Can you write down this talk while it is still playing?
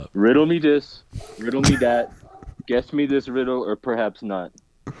Riddle me this, riddle me that, guess me this riddle, or perhaps not.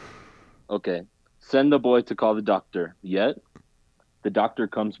 Okay. Send the boy to call the doctor. Yet, the doctor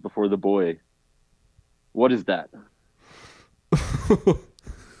comes before the boy. What is that?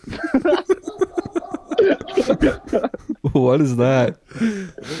 What is that?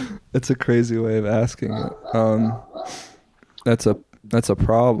 That's a crazy way of asking it. That's a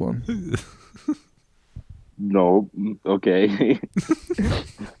problem. No. Okay.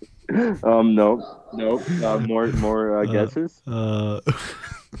 No. No. More guesses? I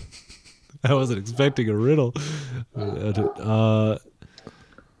wasn't expecting a riddle.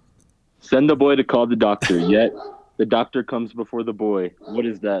 Send the boy to call the doctor. Yet, the doctor comes before the boy. What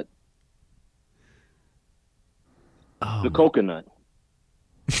is that? The coconut.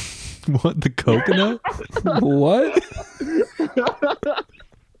 What? The coconut? What?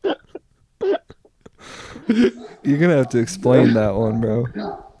 You're gonna have to explain that one, bro.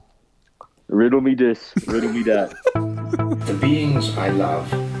 Riddle me this, riddle me that. The beings I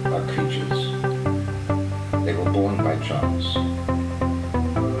love are creatures. They were born by chance.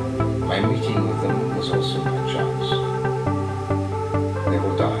 My meeting with them was also by chance. They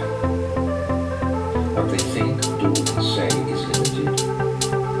will die. What they think, do, and say is limited.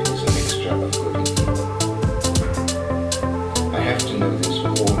 It is a mixture of good and evil. I have to know this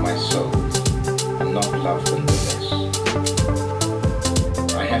with all my soul, and not love them the less.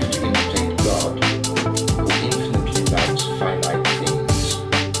 I have to imitate God, who infinitely loves finite things.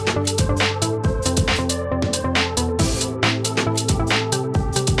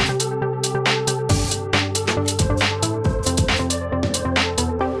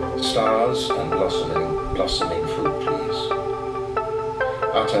 Stars and blossoming fruit trees.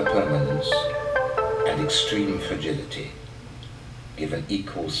 Utter permanence and extreme fragility give an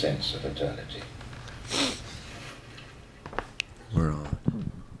equal sense of eternity. We're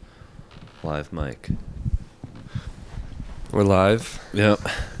on. Live mic. We're live. Yep.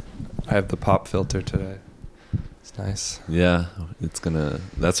 I have the pop filter today. It's nice. Yeah,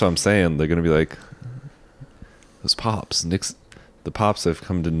 that's what I'm saying. They're gonna be like, those pops. The pops I've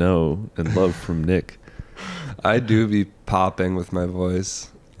come to know and love from Nick. I do be popping with my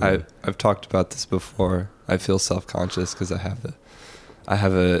voice. Yeah. I've talked about this before. I feel self-conscious because I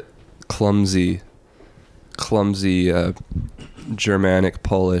have a clumsy Germanic,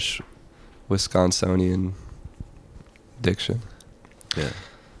 Polish, Wisconsinian diction. Yeah.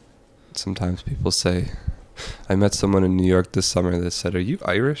 Sometimes people say, I met someone in New York this summer that said, "Are you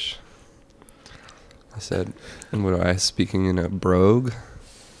Irish?" I said, "And what am I speaking in a brogue?"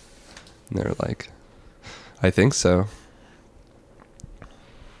 And they were like, "I think so."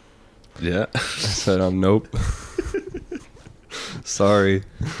 Yeah. I said, nope. Sorry.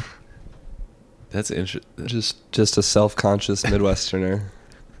 That's interesting. Just a self-conscious Midwesterner.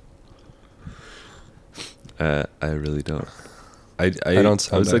 I really don't. I don't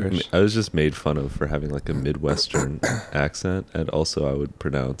sound Irish. I was just made fun of for having like a Midwestern accent, and also I would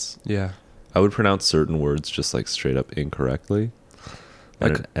pronounce certain words just like straight up incorrectly.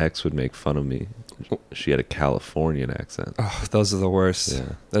 And an ex would make fun of me. She had a Californian accent. Oh, those are the worst.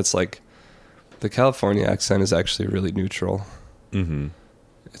 Yeah. That's like, the California accent is actually really neutral. Mm-hmm.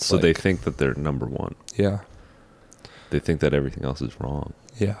 So like, they think that they're number one. Yeah. They think that everything else is wrong.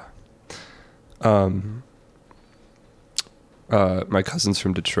 Yeah. My cousins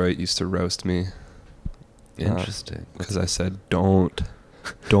from Detroit used to roast me. Interesting. Because I said, don't.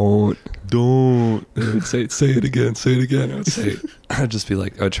 They would say it again. I would say it. I'd just be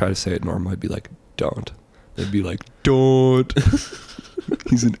like, I would try to say it normal. I'd be like, don't. They'd be like, don't.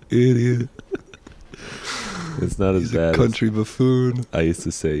 He's an idiot. It's not as bad. He's a country buffoon. I used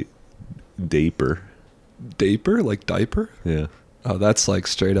to say daper. Daper? Like diaper? Yeah. Oh, that's like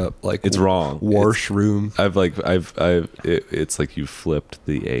straight up like it's wrong. Washroom. It's like you flipped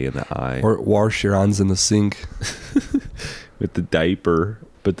the A and the I. Or wash your hands in the sink. With the diaper.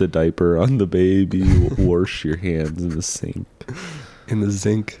 Put the diaper on the baby. Wash your hands in the sink. In the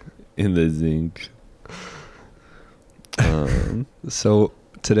zinc. So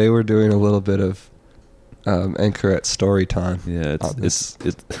today we're doing a little bit of Anchorette story time. Yeah, it's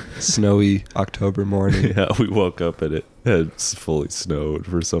snowy October morning. Yeah, we woke up and it had fully snowed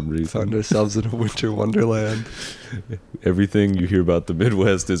for some reason. Found ourselves in a winter wonderland. Everything you hear about the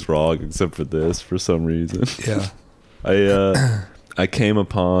Midwest is wrong except for this for some reason. Yeah. I came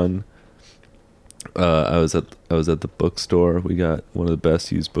upon I was at the bookstore. We got one of the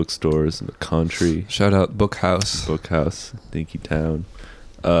best used bookstores in the country. Shout out Bookhouse, Dinky Town.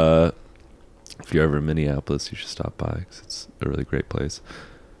 If you're ever in Minneapolis, you should stop by because it's a really great place.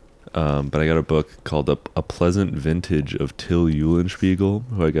 But I got a book called A Pleasant Vintage of Till Eulenspiegel,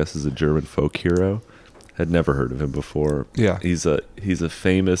 who I guess is a German folk hero. Had never heard of him before. Yeah. He's a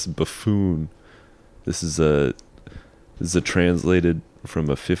famous buffoon. This is a translated from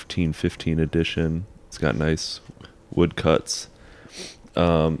a 1515 edition. It's got nice woodcuts.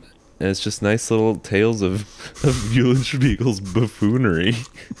 And it's just nice little tales of Eulenspiegel's buffoonery.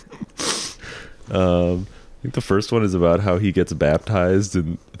 I think the first one is about how he gets baptized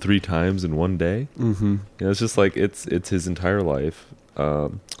 3 times in one day. Mm-hmm. It's just like it's his entire life.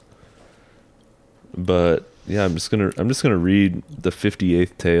 But yeah, I'm just gonna read the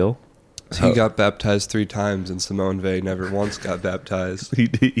 58th tale. So he got baptized 3 times, and Simone Weil never once got baptized. He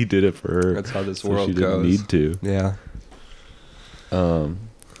did it for her. That's how this so world she didn't goes. need to. Yeah.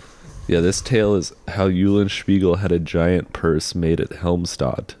 Yeah, this tale is how Eulenspiegel had a giant purse made at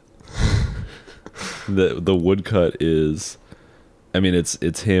Helmstadt. The woodcut is, I mean,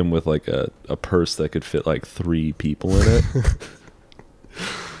 it's him with like a purse that could fit like 3 people in it.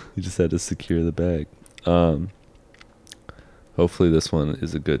 He just had to secure the bag. Hopefully this one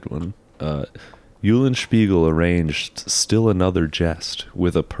is a good one. Eulenspiegel arranged still another jest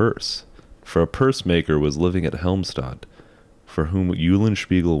with a purse, for a purse maker was living at Helmstadt, for whom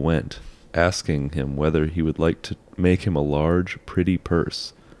Eulenspiegel went, asking him whether he would like to make him a large, pretty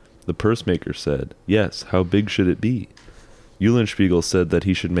purse. The purse maker said, "Yes, how big should it be?" Eulenspiegel said that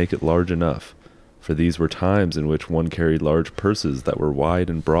he should make it large enough, for these were times in which one carried large purses that were wide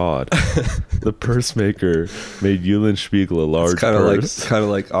and broad. The purse maker made Eulenspiegel a large purse. Kind of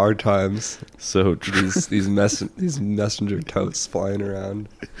like our times. So true. These messenger totes flying around.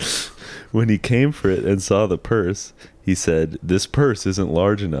 When he came for it and saw the purse, he said, "This purse isn't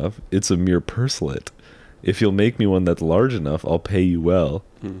large enough. It's a mere purselet. If you'll make me one that's large enough, I'll pay you well."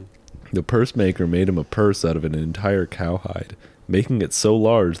 The purse maker made him a purse out of an entire cowhide, making it so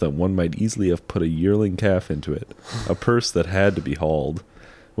large that one might easily have put a yearling calf into it, a purse that had to be hauled.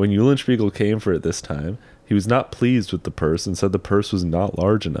 When Eulenspiegel came for it this time, he was not pleased with the purse and said the purse was not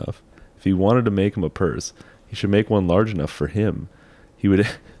large enough. If he wanted to make him a purse, he should make one large enough for him. He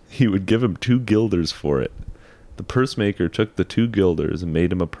would give him 2 guilders for it. The purse maker took the 2 guilders and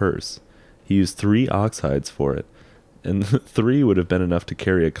made him a purse. He used 3 ox hides for it, and the 3 would have been enough to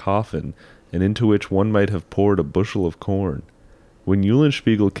carry a coffin, and into which one might have poured a bushel of corn. When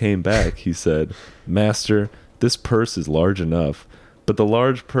Eulenspiegel came back, he said, "Master, this purse is large enough, but the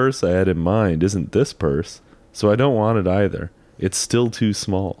large purse I had in mind isn't this purse, so I don't want it either. It's still too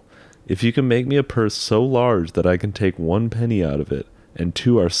small. If you can make me a purse so large that I can take 1 penny out of it, and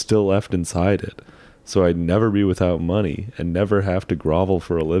 2 are still left inside it, so I'd never be without money and never have to grovel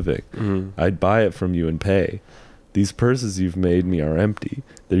for a living, I'd buy it from you and pay. These purses you've made me are empty.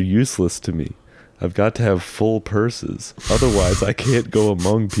 They're useless to me. I've got to have full purses. Otherwise, I can't go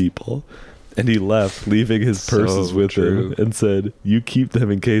among people." And he left, leaving his purses with him, and said, "You keep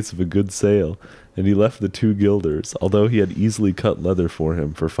them in case of a good sale." And he left the 2 guilders, although he had easily cut leather for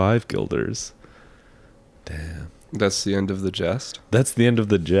him for 5 guilders. Damn. That's the end of the jest? That's the end of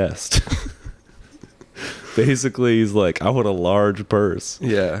the jest. Basically, he's like, I want a large purse.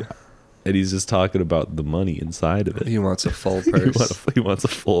 Yeah. And he's just talking about the money inside of it. He wants a full purse. He wants a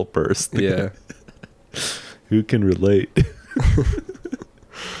full purse. Yeah. Who can relate?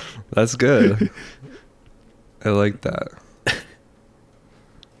 That's good. I like that.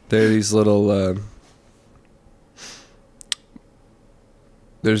 There are these little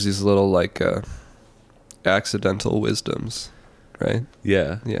there's these little like accidental wisdoms, right?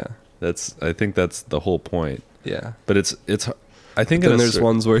 Yeah. Yeah. I think that's the whole point. Yeah. But it's I think then there's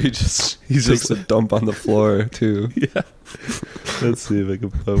ones where he takes a dump on the floor too. Yeah. Let's see if I can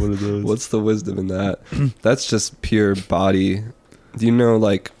find one of those. What's the wisdom in that? That's just pure body. Do you know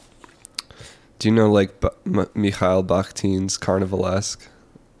like Mikhail Bakhtin's Carnivalesque?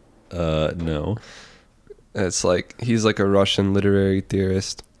 No. It's like he's like a Russian literary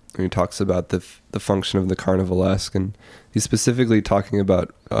theorist, and he talks about the function of the Carnivalesque, and he's specifically talking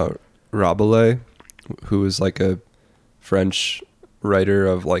about Rabelais, who is like a French writer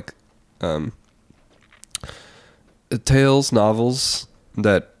of like tales, novels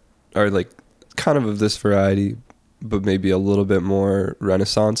that are like kind of this variety, but maybe a little bit more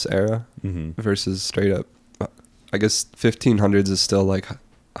Renaissance era versus straight up. I guess 1500s is still like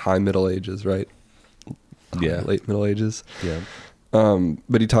high Middle Ages, right? Yeah, late Middle Ages. Yeah.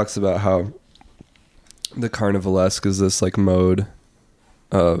 But he talks about how the Carnivalesque is this like mode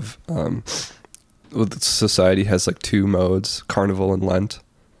of society has like 2 modes, Carnival and Lent.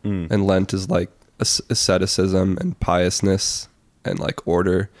 And Lent is like asceticism and piousness and like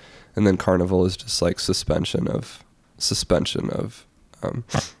order, and then Carnival is just like suspension of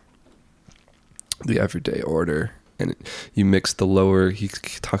the everyday order, and you mix the lower. He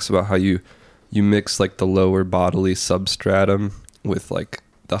talks about how you mix like the lower bodily substratum with like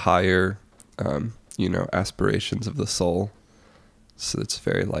the higher, aspirations of the soul. So it's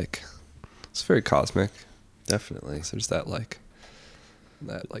very cosmic. Definitely. So there's that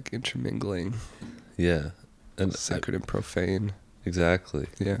intermingling. Yeah. And sacred and profane. Exactly.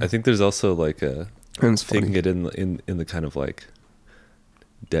 Yeah. I think there's also like taking it in the kind of like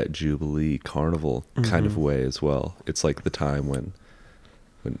debt jubilee carnival kind of way as well. It's like the time when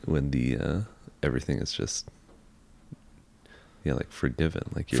the everything is just like forgiven,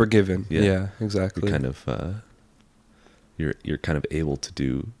 like you're forgiven. Yeah, exactly. You're kind of you're kind of able to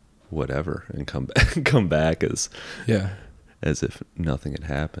do whatever and come back as if nothing had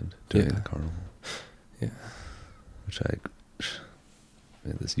happened during the carnival. Yeah.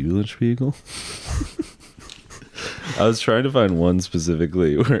 This Eulenspiegel. I was trying to find one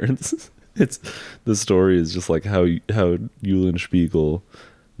specifically where it's the story is just like how Eulenspiegel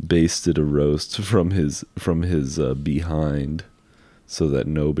basted a roast from his behind so that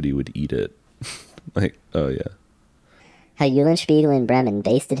nobody would eat it. Like, oh yeah. How Eulenspiegel in Bremen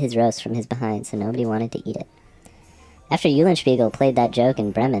basted his roast from his behind so nobody wanted to eat it. After Eulenspiegel played that joke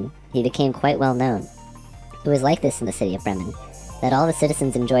in Bremen, he became quite well known. It was like this in the city of Bremen, that all the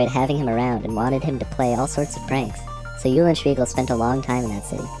citizens enjoyed having him around and wanted him to play all sorts of pranks, so Eulenspiegel spent a long time in that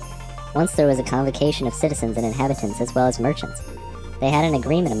city. Once there was a convocation of citizens and inhabitants as well as merchants. They had an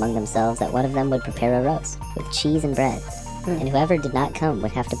agreement among themselves that one of them would prepare a roast, with cheese and bread, and whoever did not come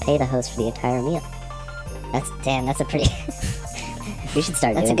would have to pay the host for the entire meal. That's a pretty... We should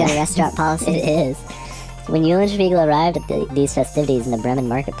start doing that. That's a good restaurant policy. It is. When Eulenspiegel arrived at these festivities in the Bremen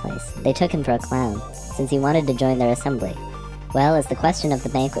marketplace, they took him for a clown, since he wanted to join their assembly. Well, as the question of the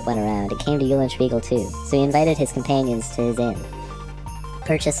banquet went around, it came to Eulenspiegel too, so he invited his companions to his inn,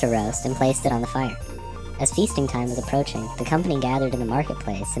 purchased a roast, and placed it on the fire. As feasting time was approaching, the company gathered in the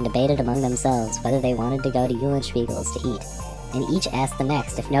marketplace and debated among themselves whether they wanted to go to Eulenspiegel's to eat, and each asked the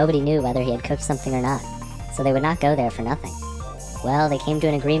next if nobody knew whether he had cooked something or not, so they would not go there for nothing. Well, they came to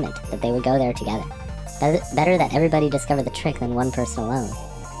an agreement that they would go there together. Better that everybody discover the trick than one person alone.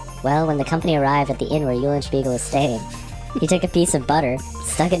 Well, when the company arrived at the inn where Eulenspiegel was staying, he took a piece of butter,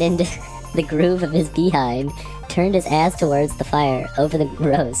 stuck it into the groove of his behind, turned his ass towards the fire over the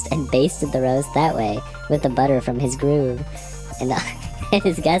roast, and basted the roast that way with the butter from his groove. And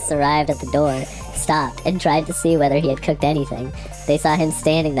his guests arrived at the door, stopped, and tried to see whether he had cooked anything. They saw him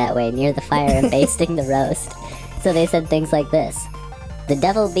standing that way near the fire and basting the roast. So they said things like this: "The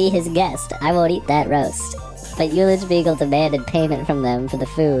devil be his guest, I won't eat that roast." But Eulenspiegel demanded payment from them for the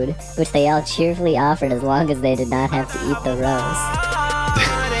food, which they all cheerfully offered as long as they did not have to eat the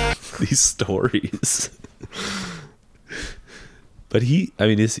roast. These stories. But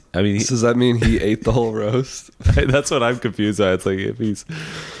does that mean he ate the whole roast? That's what I'm confused by. It's like if he's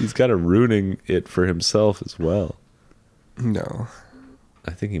kind of ruining it for himself as well. No.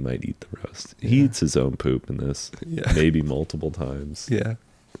 I think he might eat the roast. Yeah. He eats his own poop in this. Yeah. Maybe multiple times. Yeah.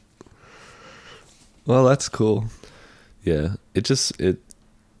 Well, that's cool. Yeah.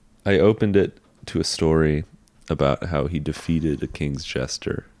 I opened it to a story about how he defeated a king's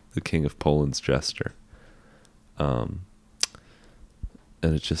jester, the king of Poland's jester.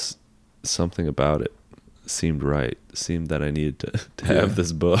 And it just, something about it seemed right. Seemed that I needed to have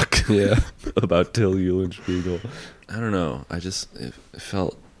this book about Till Eulenspiegel. I don't know. It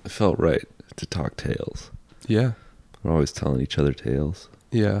felt right to talk tales. Yeah. We're always telling each other tales.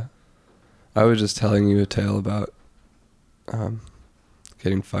 Yeah. I was just telling you a tale about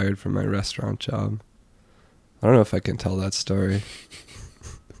getting fired from my restaurant job. I don't know if I can tell that story.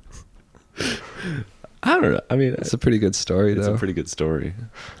 I don't know. I mean, it's a pretty good story, though. It's a pretty good story.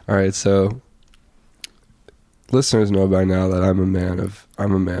 All right, so listeners know by now that I'm a man of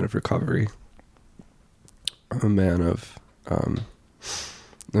recovery. I'm a man of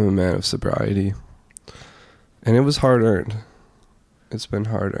sobriety, and it was hard earned. It's been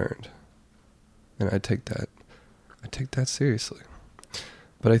hard earned, and I take that seriously.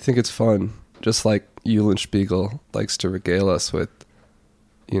 But I think it's fun, just like Eulenspiegel likes to regale us with,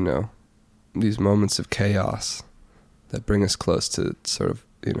 these moments of chaos that bring us close to sort of,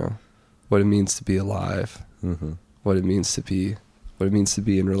 what it means to be alive, what it means to be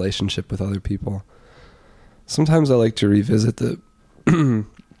in relationship with other people. Sometimes I like to revisit the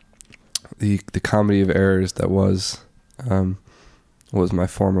comedy of errors that was my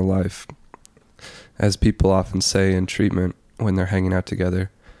former life. As people often say in treatment when they're hanging out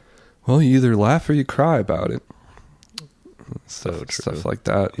together, well, you either laugh or you cry about it. Stuff like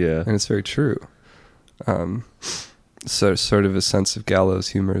that. Yeah. And it's very true. So sort of a sense of gallows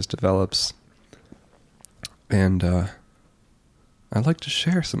humor develops And I'd like to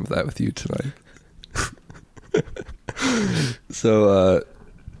share some of that with you tonight. So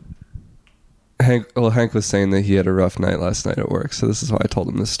Hank was saying that he had a rough night last night at work, so this is why I told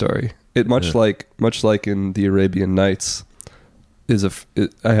him this story. It much like in the Arabian Nights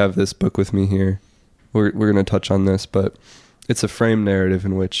I have this book with me here. We're going to touch on this, but it's a frame narrative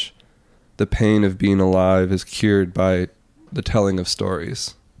in which the pain of being alive is cured by the telling of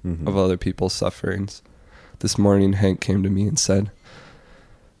stories of other people's sufferings. This morning, Hank came to me and said,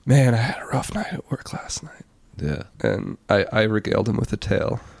 "Man, I had a rough night at work last night." Yeah. And I regaled him with a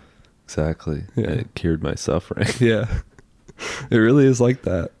tale. Exactly. Yeah. It cured my suffering. Yeah. It really is like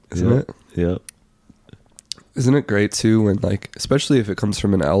that, isn't it? Yeah. Isn't it great too when, like, especially if it comes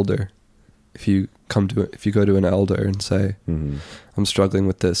from an elder, if you go to an elder and say, "I'm struggling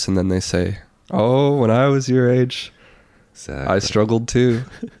with this," and then they say, "Oh, when I was your age, exactly. I struggled too."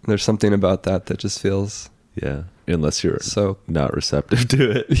 There's something about that just feels unless you're so not receptive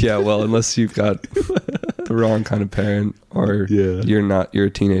to it. Yeah, well, unless you've got the wrong kind of parent, or you're a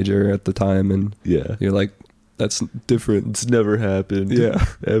teenager at the time, and you're like, that's different. It's never happened. Yeah,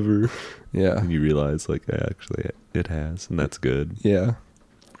 ever. Yeah, and you realize, like, actually it has, and that's good. Yeah.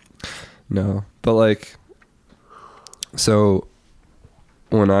 No, but like, so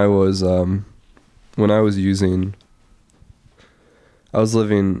when I was I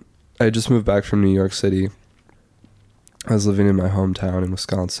just moved back from New York City. I was living in my hometown in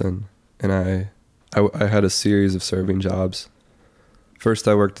Wisconsin, and I had a series of serving jobs. First,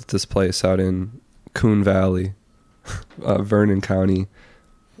 I worked at this place out in Coon Valley, Vernon County,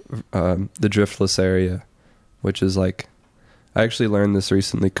 the Driftless area, which is like, I actually learned this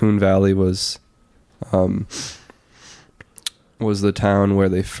recently. Coon Valley was the town where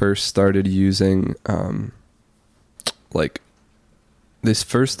they first started using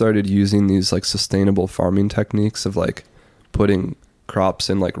these like sustainable farming techniques of like putting crops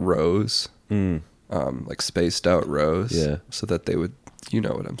in like rows, like spaced out rows, so that they would, you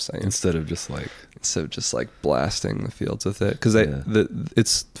know what I'm saying, instead of just like blasting the fields with it, because the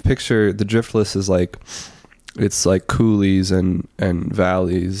Driftless is like, it's like coulees and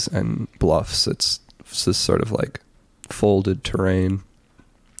valleys and bluffs. It's this sort of like folded terrain.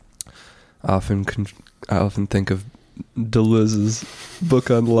 I often think of Deleuze's book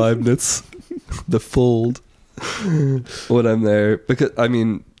on Leibniz, The Fold, when I'm there, because I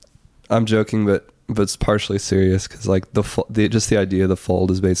mean, I'm joking, but it's partially serious, because like the idea of the fold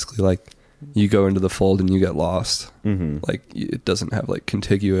is basically like you go into the fold and you get lost. Like it doesn't have like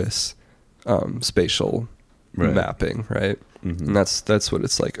contiguous spatial mapping, right? And that's what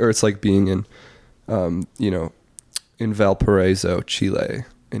it's like. Or it's like being in in Valparaiso, Chile,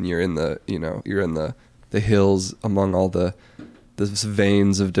 and you're in the hills among all the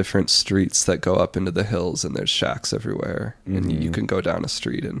veins of different streets that go up into the hills, and there's shacks everywhere, and you can go down a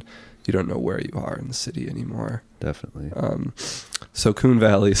street and you don't know where you are in the city anymore. Definitely. So Coon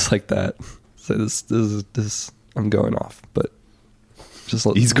Valley is like that. So this I'm going off, but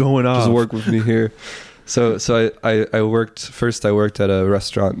he's going off. Just work with me here. So I worked at a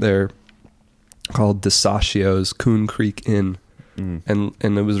restaurant there called DeSacio's Coon Creek Inn, and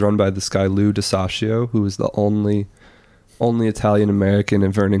it was run by this guy Lou DeSacio, who was the only Italian American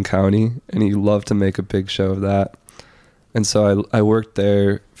in Vernon County, and he loved to make a big show of that. And so I worked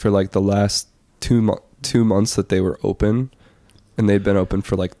there for like the last 2 months that they were open, and they'd been open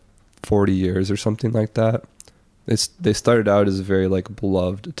for like 40 years or something like that. They started out as a very like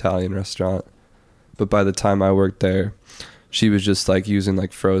beloved Italian restaurant, but by the time I worked there, she was just like using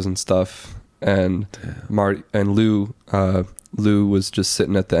like frozen stuff, and Lou was just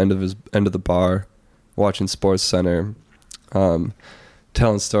sitting at the end of the bar, watching Sports Center,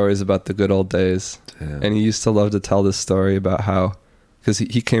 telling stories about the good old days. Damn. And he used to love to tell this story about how, because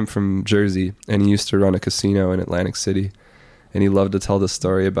he came from Jersey and he used to run a casino in Atlantic City, and he loved to tell the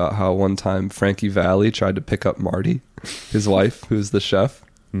story about how one time Frankie Valli tried to pick up Marty, his wife, who's the chef,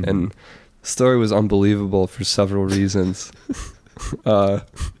 and the story was unbelievable for several reasons. But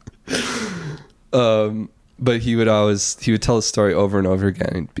he would tell the story over and over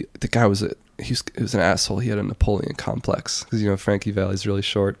again. And the guy was an asshole. He had a Napoleon complex, because Frankie Valli's really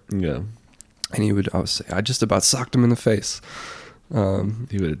short. Yeah, and he would always say, "I just about socked him in the face."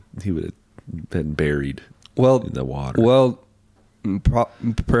 He would have been buried. In the water. Well,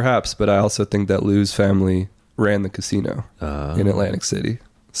 perhaps, but I also think that Lou's family ran the casino in Atlantic City,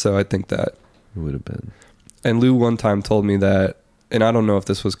 so I think that it would have been. And Lou one time told me that, and I don't know if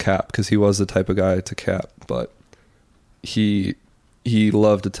this was cap, because he was the type of guy to cap, but he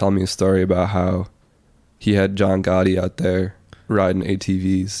loved to tell me a story about how he had John Gotti out there riding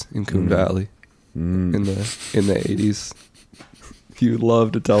ATVs in Coon Valley, in the 80s. You would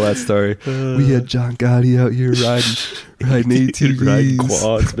love to tell that story. We had John Gotti out here riding ATVs. Riding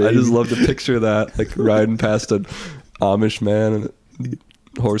quads, baby. I just love to picture that, like riding past an Amish man and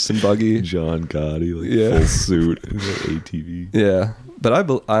horse and buggy. John Gotti, like full suit in the ATV. Yeah,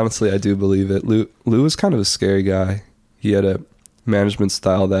 but honestly, I do believe it. Lou was kind of a scary guy. He had a management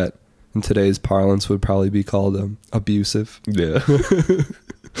style that, in today's parlance, would probably be called abusive. Yeah.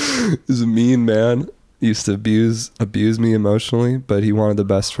 He was a mean man. He used to abuse me emotionally, but he wanted the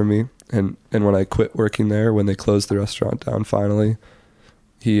best for me. And when I quit working there, when they closed the restaurant down finally,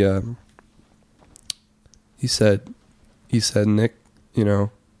 he said, Nick, you know,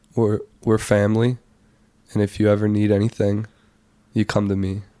 we're family, and if you ever need anything, you come to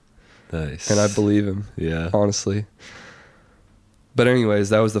me. Nice. And I believe him. Yeah. Honestly. But anyways,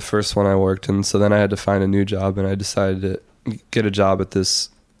 that was the first one I worked in. So then I had to find a new job, and I decided to get a job at this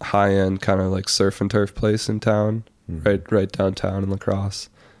high-end kind of like surf and turf place in town, right downtown in La Crosse.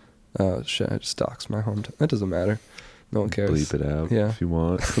 Shit, I just doxed my hometown. That doesn't matter. No one cares. Bleep it out if you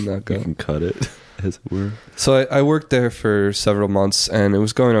want. You can cut it, as it were. So I worked there for several months, and it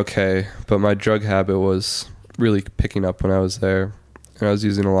was going okay, but my drug habit was really picking up when I was there, and I was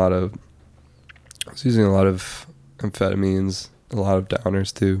using a lot of amphetamines, a lot of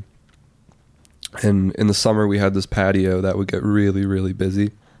downers too. And in the summer, we had this patio that would get really, really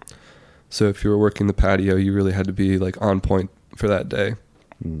busy. So if you were working the patio, you really had to be like on point for that day.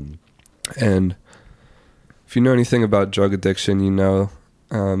 And if you know anything about drug addiction, you know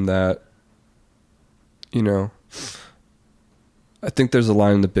that, you know, I think there's a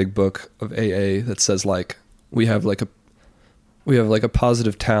line in the big book of AA that says like we have like a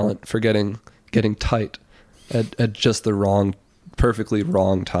positive talent for getting tight at just the perfectly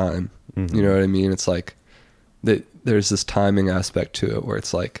wrong time. Mm-hmm. You know what I mean? It's like there's this timing aspect to it where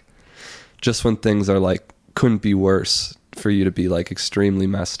it's like just when things are like couldn't be worse for you to be like extremely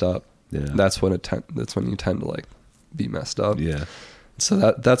messed up. Yeah. That's when you tend to like be messed up. Yeah.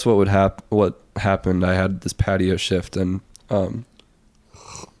 So that's what what happened. I had this patio shift, and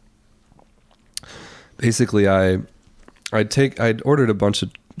basically I'd ordered a bunch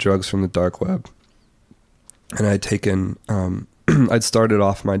of drugs from the dark web, and I'd taken I'd started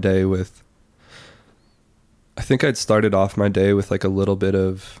off my day with like a little bit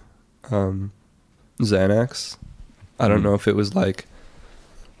of Xanax. I don't know if it was like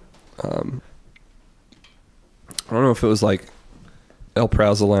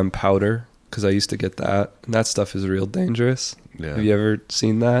Alprazolam powder, because I used to get that, and that stuff is real dangerous. Yeah. Have you ever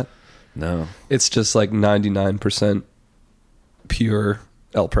seen that? No. It's just like 99% pure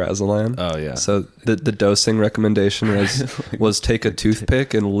Alprazolam. Oh yeah. So the dosing recommendation was take a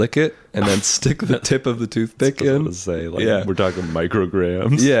toothpick and lick it, and then stick the tip of the toothpick in. We're talking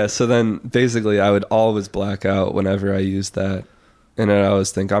micrograms. Yeah. So then basically I would always black out whenever I used that, and then I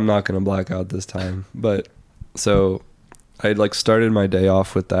always think I'm not going to black out this time. But so I like started my day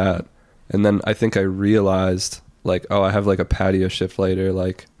off with that, and then I think I realized like, oh, I have like a patio shift later.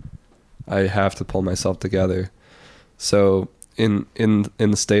 Like I have to pull myself together. So in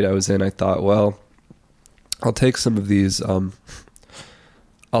the state I was in, I thought, well, I'll take some of these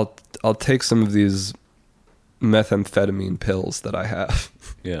I'll take some of these methamphetamine pills that I have.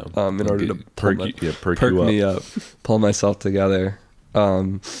 Yeah. In order to perk me up, pull myself together.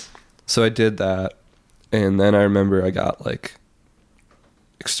 So I did that, and then I remember I got like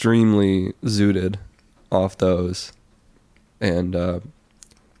extremely zooted off those, and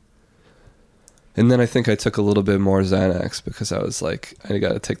then I think I took a little bit more Xanax because I was like, I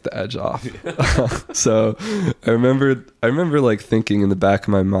got to take the edge off. So I remember like thinking in the back of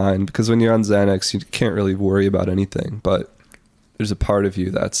my mind, because when you're on Xanax, you can't really worry about anything, but there's a part of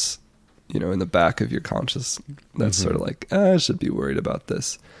you that's, you know, in the back of your conscious that's sort of like, I should be worried about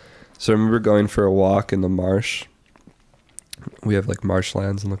this. So I remember going for a walk in the marsh. We have like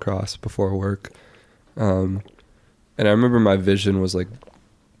marshlands in La Crosse before work. And I remember my vision was like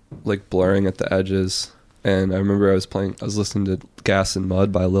blurring at the edges, and I remember I was listening to Gas and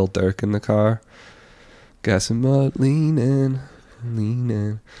Mud by Lil Durk in the car. Gas and Mud, lean in.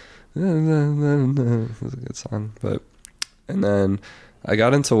 It was a good song. And then I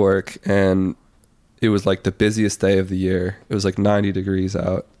got into work, and it was like the busiest day of the year. It was like 90 degrees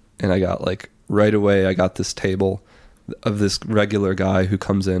out, and I got like right away I got this table of this regular guy who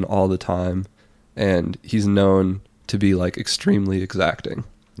comes in all the time, and he's known to be like extremely exacting.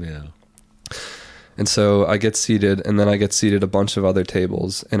 Yeah. And so I get seated, and then I get seated a bunch of other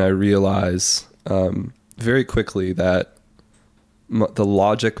tables, and I realize very quickly that the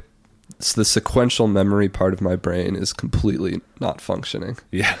logic the sequential memory part of my brain is completely not functioning.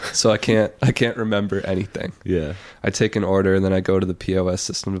 Yeah. So I can't remember anything. Yeah. I take an order and then I go to the POS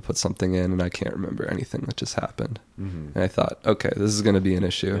system to put something in and I can't remember anything that just happened. And I thought, okay, this is going to be an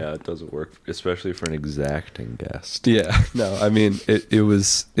issue. Yeah, it doesn't work, especially for an exacting guest. Yeah. No, I mean, it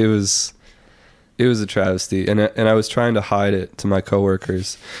was a travesty, and I was trying to hide it to my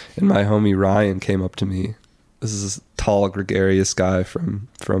coworkers, and my homie Ryan came up to me. This is a tall, gregarious guy from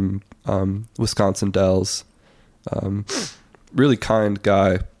Wisconsin Dells, really kind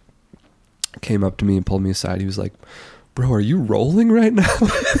guy. Came up to me and pulled me aside. He was like, "Bro, are you rolling right now?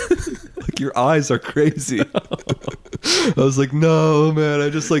 Like your eyes are crazy." I was like, "No, man. I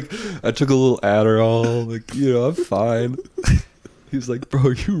took a little Adderall. Like, I'm fine." He was like, "Bro,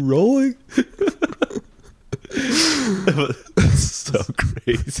 are you rolling?" That's so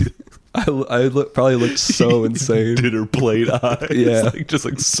crazy. I probably looked so insane. Dinner plate eyes. Yeah. Just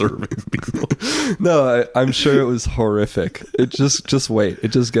serving people. No, I'm sure it was horrific. It just wait. It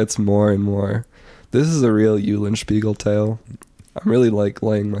just gets more and more. This is a real Eulenspiegel tale. I'm really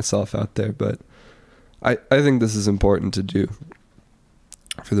laying myself out there, but I think this is important to do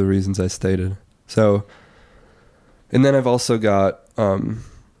for the reasons I stated. So, and then I've also got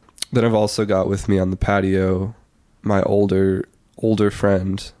with me on the patio my older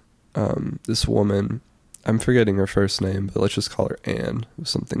friend, this woman. I'm forgetting her first name, but let's just call her Anne. It was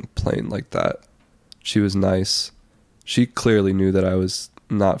something plain like that. She was nice. She clearly knew that I was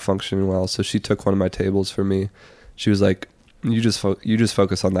not functioning well, so she took one of my tables for me. She was like, "You just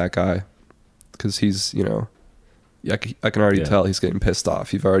focus on that guy, because he's, I can already tell he's getting pissed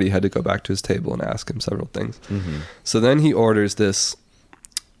off. You've already had to go back to his table and ask him several things." Mm-hmm. So then he orders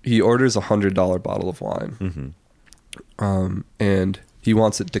 $100 bottle of wine, and he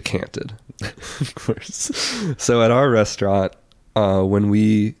wants it decanted, of course. So at our restaurant, when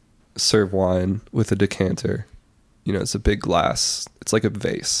we serve wine with a decanter, it's a big glass. It's like a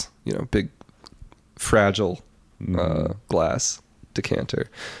vase, big, fragile glass decanter.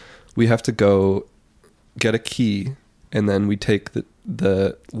 We have to go get a key, and then we take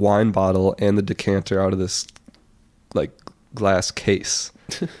the wine bottle and the decanter out of this like glass case.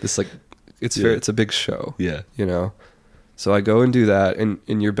 This it's a big show. Yeah. So I go and do that, and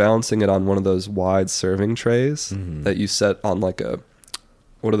you're balancing it on one of those wide serving trays that you set on like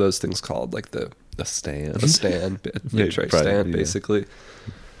what are those things called? Like a stand. A stand, a tray Probably, stand, basically.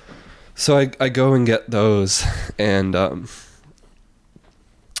 So I go and get those, and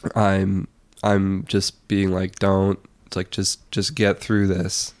I'm just being like, just get through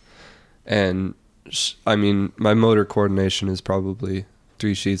this. And I mean, my motor coordination is probably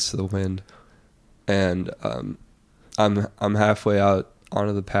 3 sheets to the wind, and I'm halfway out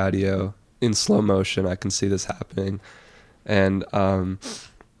onto the patio in slow motion. I can see this happening, and I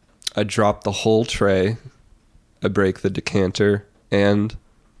drop the whole tray. I break the decanter and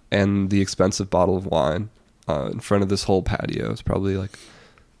the expensive bottle of wine in front of this whole patio. It's probably like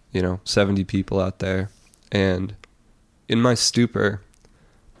 70 people out there, and in my stupor,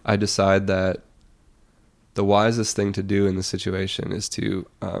 I decide that the wisest thing to do in this situation is to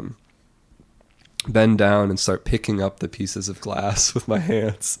bend down and start picking up the pieces of glass with my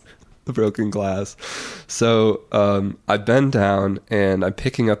hands, the broken glass. So I bend down and I'm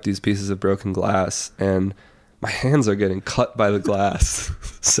picking up these pieces of broken glass, and my hands are getting cut by the glass.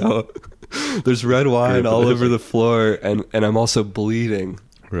 So there's red wine all over the floor, and I'm also bleeding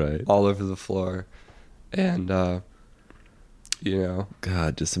all over the floor. And God,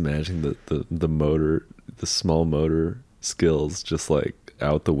 just imagine the motor, the small motor skills just like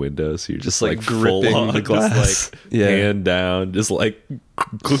out the window. So you're just like gripping full on, the glass, just like hand down, just like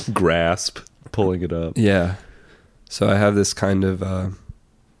grasp, pulling it up. Yeah. So I have this kind of, I've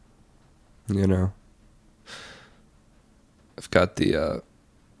got the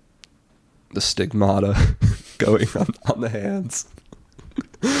stigmata going on the hands.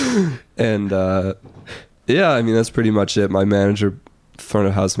 And yeah, I mean, that's pretty much it. My front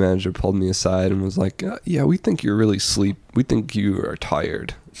of house manager pulled me aside and was like, "Yeah, we think you're really we think you are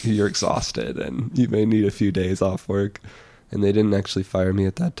tired. You're exhausted, and you may need a few days off work." And they didn't actually fire me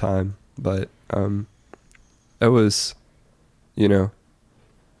at that time, but it was, I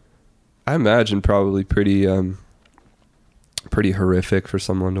imagine probably pretty horrific for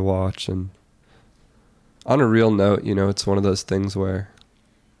someone to watch. And on a real note, it's one of those things where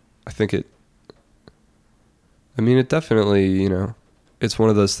I think it definitely, it's one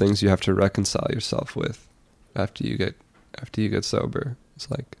of those things you have to reconcile yourself with after you get sober. It's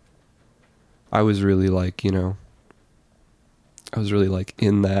like, I was really like, in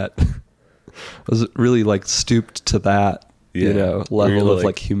that, I was really like stooped to that you know, Where you're, level of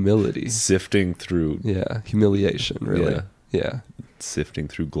like humility. Sifting through. Yeah, humiliation, really. Yeah. Sifting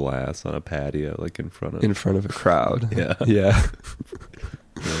through glass on a patio, like in front of a crowd. Yeah. Yeah.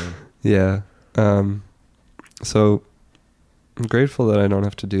 Yeah. So I'm grateful that I don't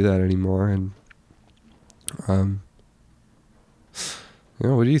have to do that anymore. And, you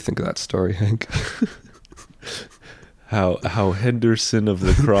know, what do you think of that story, Hank? How Henderson of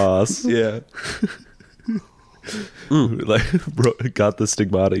the Cross, like got the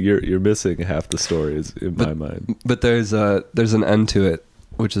stigmata. You're missing half the stories in my mind. But there's an end to it,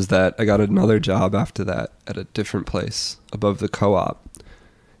 which is that I got another job after that at a different place above the co-op.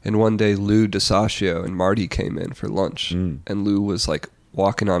 And one day Lou DeSascio and Marty came in for lunch, and Lou was like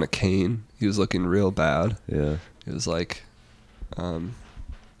walking on a cane. He was looking real bad. Yeah, it was like, you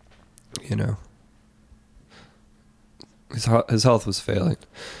know, his health was failing.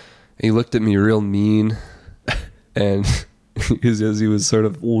 And he looked at me real mean, and as he was sort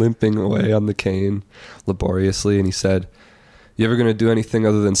of limping away on the cane laboriously, and he said, "You ever gonna do anything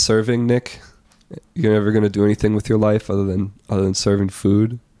other than serving, Nick? You ever gonna do anything with your life other than serving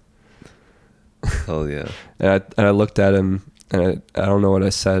food?" Oh yeah. And I looked at him, and I don't know what I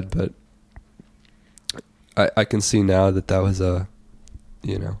said, but I can see now that was a,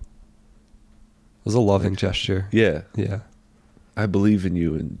 you know, it was a loving gesture. Yeah. Yeah. I believe in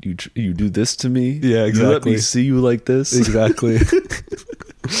you, and you do this to me. Yeah, exactly. You let me see you like this. Exactly.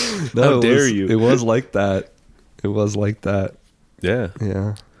 No, How dare you? It was like that. It was like that. Yeah.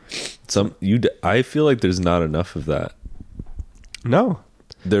 Yeah. I feel like there's not enough of that. No.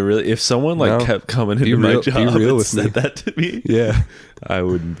 There really, if someone like kept coming into my job and said that to me, yeah, I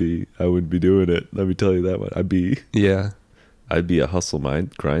wouldn't be doing it. Let me tell you that one. I'd be a hustle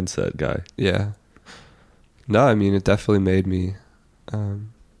grind set guy. Yeah. No, I mean, it definitely made me, I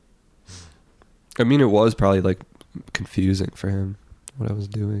mean, it was probably like confusing for him what I was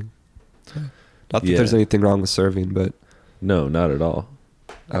doing. Not that there's anything wrong with serving, but no, not at all.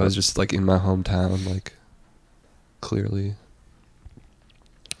 I was just like in my hometown, like clearly.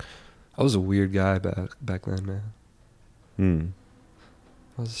 I was a weird guy back then, man.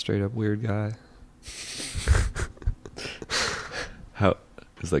 I was a straight up weird guy. How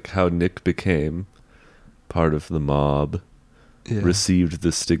Nick became part of the mob, received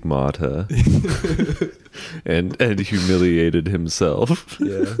the stigmata, and humiliated himself.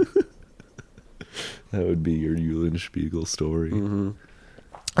 Yeah. That would be your Eulenspiegel story. Mm-hmm.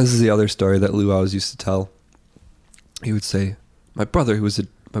 This is the other story that Lou always used to tell. He would say, my brother was a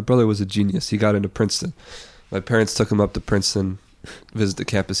genius. He got into Princeton. My parents took him up to Princeton, visit the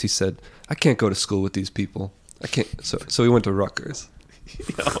campus. He said, I can't go to school with these people. I can't. So he went to Rutgers.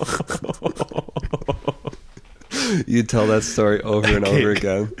 You tell that story over and over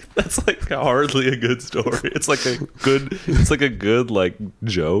again. That's like hardly a good story. It's like a good like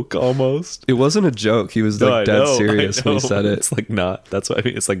joke almost. It wasn't a joke. He was like dead serious when he said it. It's like not. That's what I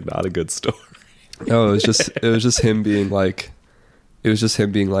mean. It's like not a good story. No, it was just him being like, we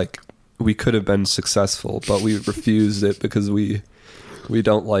could have been successful, but we refused it because we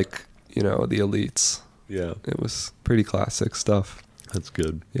don't like, you know, the elites. Yeah. It was pretty classic stuff. That's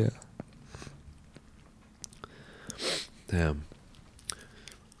good. Yeah. Damn.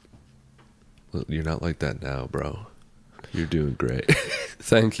 Well, you're not like that now, bro. You're doing great.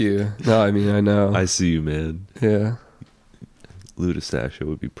 Thank you. No, I mean, I know. I see you, man. Yeah. Lou Pistachio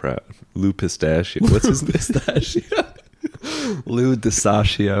would be proud. Lou Pistachio. What's his pistachio? Lou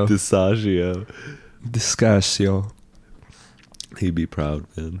DeSascio. Discascio. He'd be proud,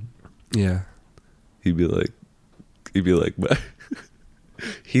 man. Yeah. He'd be like,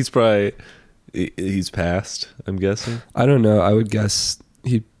 he's passed, I'm guessing. I don't know. I would guess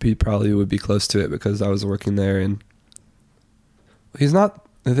he probably would be close to it because I was working there, and he's not.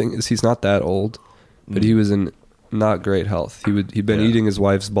 The thing is, he's not that old, but he was in not great health. He'd been eating his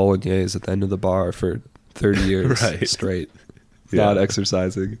wife's bolognese at the end of the bar for 30 years straight, not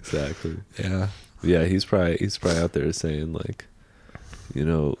exercising. Exactly. Yeah. Yeah, he's probably out there saying like, you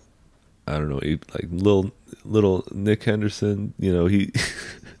know, I don't know, like little Nick Henderson, you know,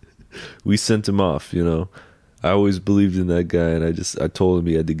 we sent him off, you know. I always believed in that guy, and I told him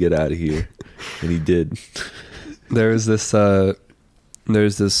he had to get out of here, and he did. There's this when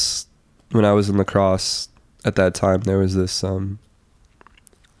I was in lacrosse at that time, there was this this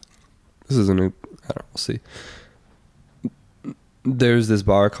isn't a, I don't know, we'll see. There's this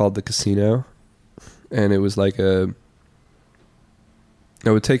bar called the Casino, and it was like I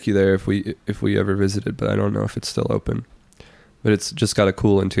would take you there if we ever visited, but I don't know if it's still open. But it's just got a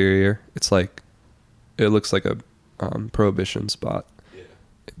cool interior. It's like, it looks like a prohibition spot. Yeah.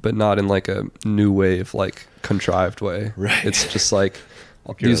 but not in like a new wave, like contrived way. Right. It's just like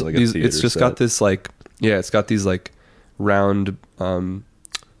You're like a it's theater just set. got this like, yeah, it's got these like round,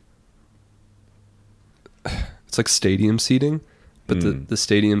 it's like stadium seating, but the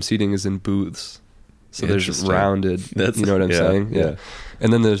stadium seating is in booths. So there's Interesting. rounded, you know what I'm saying? Yeah.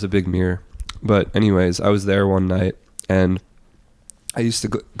 And then there's a big mirror. But anyways, I was there one night and I used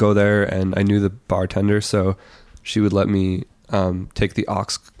to go there and I knew the bartender, so she would let me take the aux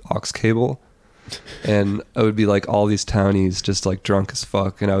cable, and I would be like all these townies just like drunk as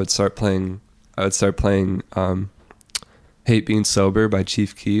fuck, and I would start playing Hate Being Sober by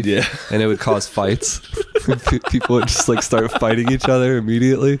Chief Keef. Yeah. And it would cause fights. People would just like start fighting each other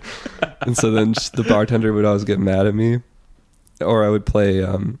immediately. And so then the bartender would always get mad at me. Or I would play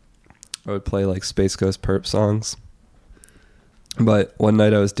like Space Ghost Perp songs. But one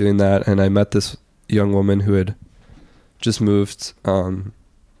night I was doing that and I met this young woman who had just moved to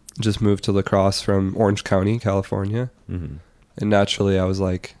La Crosse from Orange County, California. Mm-hmm. And naturally I was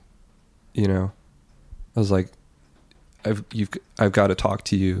like, I've got to talk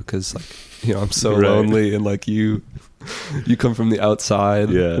to you because like, I'm so Right. lonely, and like you come from the outside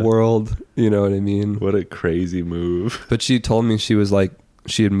world, you know what I mean? What a crazy move. But she told me she was like,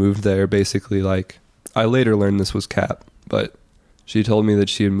 she had moved there basically, like, I later learned this was cap, but she told me that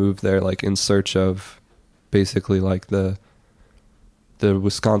she had moved there like in search of basically like the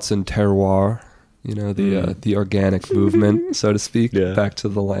Wisconsin terroir, the organic movement, so to speak, back to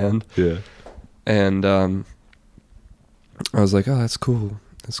the land. Yeah. And I was like, oh, that's cool.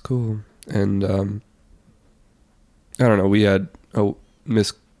 And I don't know, we had a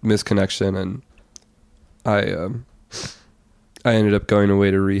misconnection, and I ended up going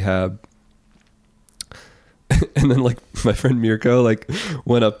away to rehab. And then like my friend Mirko like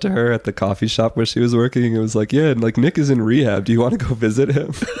went up to her at the coffee shop where she was working and was like, yeah, and like Nick is in rehab, do you want to go visit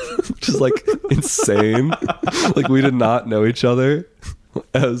him? Which is like insane. Like we did not know each other.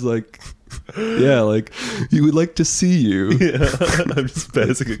 I was like, yeah, like he would like to see you. Yeah. I'm just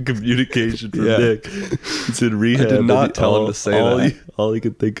passing a communication from Nick. He's in rehab. I did not tell him to say that. All he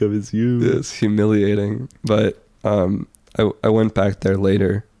could think of is you. It's humiliating. But I went back there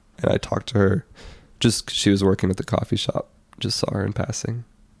later and I talked to her. Just 'cause she was working at the coffee shop. Just saw her in passing.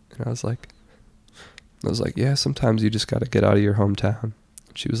 And I was like, yeah, sometimes you just got to get out of your hometown.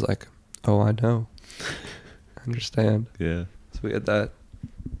 She was like, oh, I know. I understand. Yeah. So we had that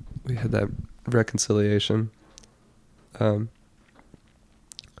reconciliation. But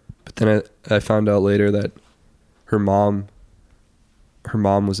then I found out later that her mom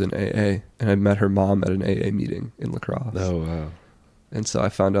was in AA, and I met her mom at an AA meeting in La Crosse. Oh, wow. And so I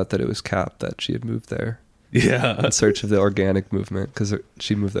found out that it was cap that she had moved there. Yeah. In search of the organic movement, because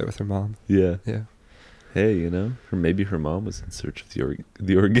she moved there with her mom. Yeah. Yeah. Hey, or maybe her mom was in search of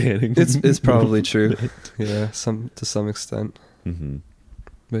the organic. It's probably true. Yeah, to some extent. Mm-hmm.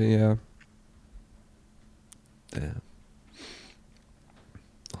 But yeah. Yeah.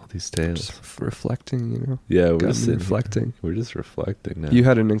 All these tales. Just reflecting, Yeah, Got me reflecting. We're just reflecting now. You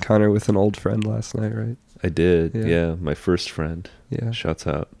had an encounter with an old friend last night, right? I did. Yeah. Yeah. My first friend. Yeah. Shouts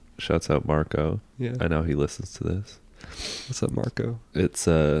out Marco. Yeah. I know he listens to this. What's up, Marco? It's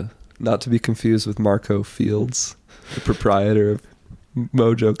Not to be confused with Marco Fields, the proprietor of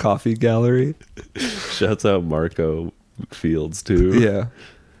Mojo Coffee Gallery. shouts out Marco Fields too. Yeah.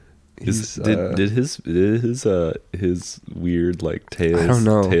 Did his weird like tales? I don't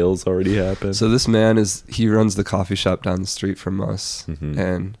know. Tales already happen. So this man he runs the coffee shop down the street from us,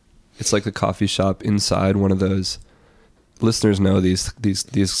 and it's like the coffee shop inside one of those. Listeners know these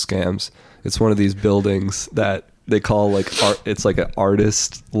scams. It's one of these buildings that they call like art. It's like an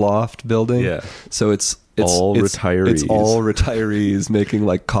artist loft building. Yeah. So it's all retirees. It's all retirees making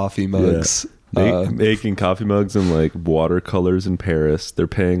like coffee mugs. Making coffee mugs and like watercolors in Paris. They're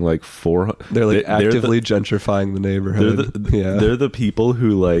paying like $400. They're like actively gentrifying the neighborhood. They're the people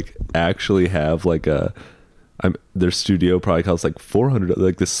who like actually have like their studio probably costs like $400,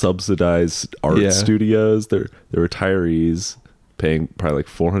 like the subsidized art studios. They're retirees paying probably like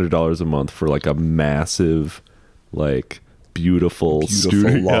 $400 a month for like a massive, like beautiful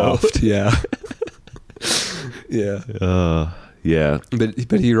studio loft. Yeah. Yeah. Yeah.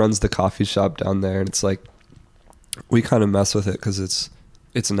 But he runs the coffee shop down there, and it's like we kind of mess with it because it's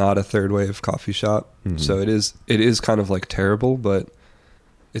not a third wave coffee shop. Mm-hmm. So it is kind of like terrible, but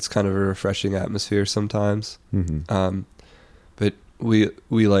it's kind of a refreshing atmosphere sometimes. Mm-hmm. But we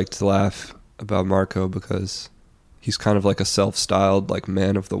like to laugh about Marco because he's kind of like a self-styled like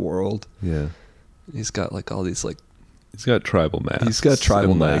man of the world. Yeah. He's got like all these like He's got tribal masks. He's got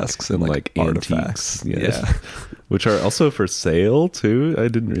tribal and, masks and like artifacts. antiques. Yeah. Which are also for sale too. I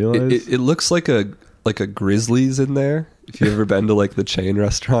didn't realize. It looks like a Grizzlies in there. If you've ever been to like the chain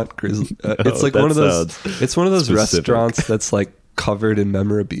restaurant Grizzly, it's like one of those. It's one of those specific. restaurants that's like covered in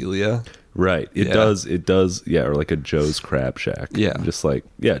memorabilia. Right. It does. Yeah. Or like a Joe's Crab Shack. Yeah. Just like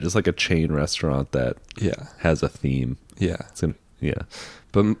a chain restaurant that has a theme. Yeah. Yeah.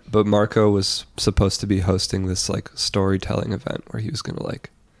 But Marco was supposed to be hosting this like storytelling event where he was gonna like,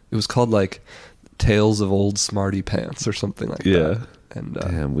 it was called like Tales of Old Smarty Pants or something like that. And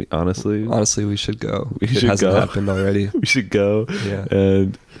damn, we honestly we should go. It hasn't go. happened already. We should go. Yeah.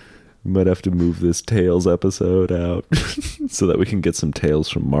 And we might have to move this Tales episode out so that we can get some tales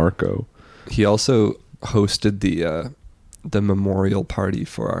from Marco. He also hosted the memorial party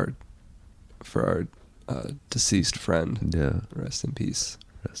for our deceased friend. Yeah. Rest in peace.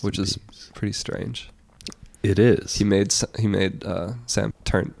 Which is pretty strange. It is. He made Sam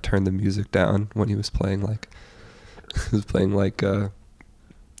turn the music down when he was playing like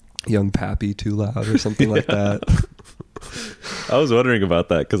Young Pappy too loud or something like that. I was wondering about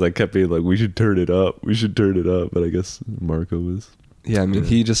that because I kept being like, we should turn it up, but I guess Marco was. Yeah, I mean,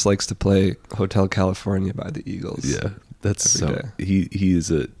 he just likes to play Hotel California by the Eagles. Yeah, that's every so. day. He's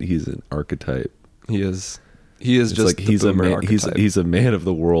an archetype. He is just like the he's a boomer man. archetype. He's a man of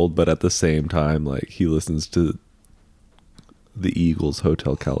the world, but at the same time, like he listens to the Eagles,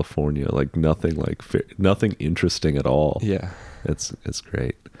 Hotel California, like nothing interesting at all. Yeah, it's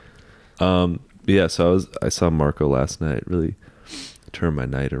great. Yeah, so I saw Marco last night. Really turned my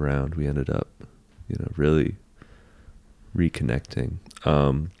night around. We ended up, really reconnecting.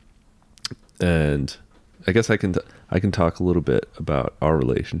 And I guess I can talk a little bit about our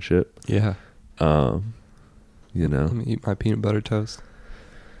relationship. Yeah. Let me eat my peanut butter toast.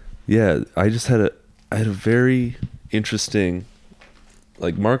 Yeah, I had a very interesting,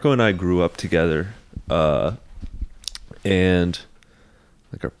 like Marco and I grew up together, and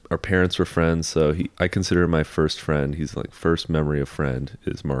like our parents were friends, so I consider him my first friend. He's like first memory of friend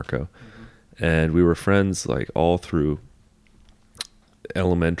is Marco. Mm-hmm. And we were friends like all through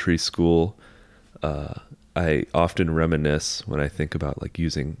elementary school. I often reminisce when I think about like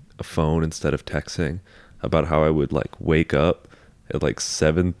using a phone instead of texting about how I would like wake up at like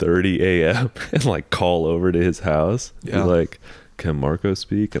 7:30 a.m. and like call over to his house. Yeah. Be like, can Marco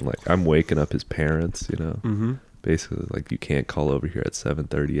speak? And like I'm waking up his parents, Mm-hmm. Basically like you can't call over here at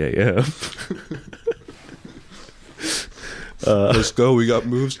 7:30 a.m. Let's go. We got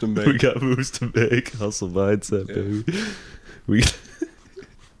moves to make. We got moves to make. Hustle mindset, baby.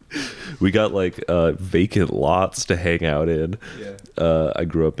 We got like vacant lots to hang out in. Yeah. I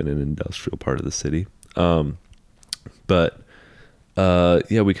grew up in an industrial part of the city. But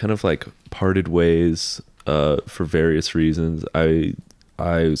we kind of like parted ways for various reasons. I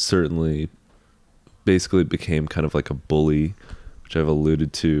certainly basically became kind of like a bully, which I've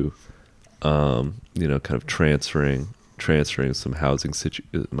alluded to, kind of transferring some housing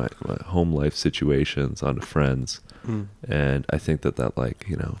my home life situations onto friends. And I think that like,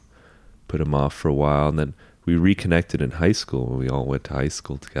 put him off for a while. And then we reconnected in high school when we all went to high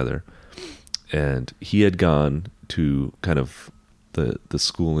school together. And he had gone to kind of the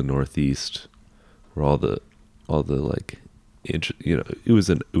school in Northeast where all the like, it was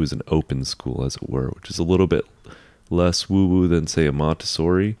an open school, as it were, which is a little bit less woo-woo than say a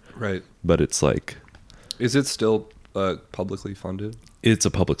Montessori. Right. But it's like, is it still publicly funded? It's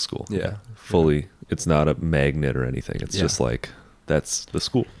a public school. Yeah. Fully. Yeah. It's not a magnet or anything. It's just like, that's the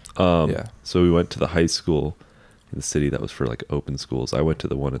school. So we went to the high school in the city that was for like open schools. I went to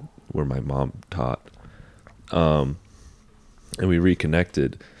the one where my mom taught. And we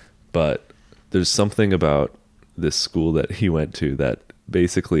reconnected, but there's something about this school that he went to that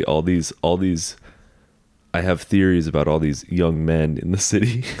basically all these I have theories about all these young men in the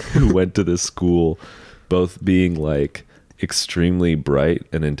city who went to this school, both being like extremely bright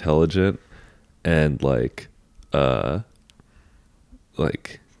and intelligent and like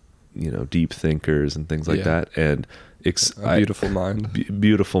deep thinkers and things like that, and beautiful mind.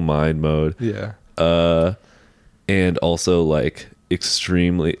 Beautiful mind mode. Yeah. And also like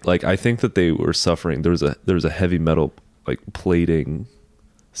extremely, like I think that they were suffering. There was a heavy metal like plating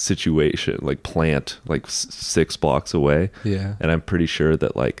situation, like plant, like 6 blocks away. Yeah. And I'm pretty sure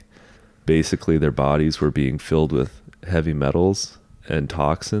that like basically their bodies were being filled with heavy metals and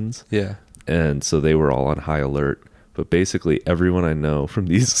toxins. Yeah. And so they were all on high alert. But basically everyone I know from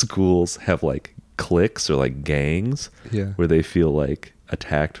these schools have like cliques or like gangs where they feel like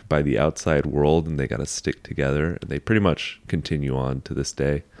attacked by the outside world and they got to stick together, and they pretty much continue on to this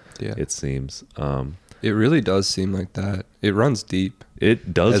day. It seems. It really does seem like that. It runs deep.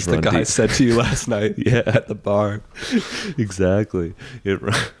 It does as run the guy deep. said to you last night. Yeah. At the bar. Exactly. It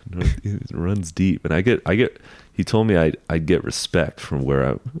runs deep, and I get. He told me I'd get respect from where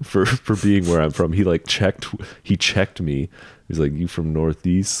I'm for being where I'm from. He like checked. He checked me. He's like, "You from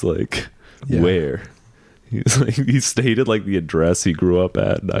Northeast? Like, where?" He was like, he stated like the address he grew up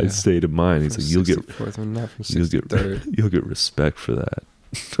at, and I stated mine. He's like, you'll get respect for that.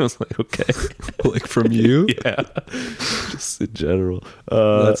 I was like, okay. Like from you? Yeah. Just in general.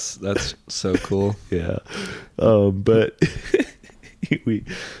 That's so cool. Yeah. But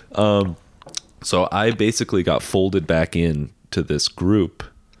so I basically got folded back in to this group.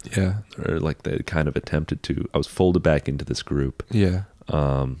 Yeah. Or like they kind of attempted to. I was folded back into this group. Yeah.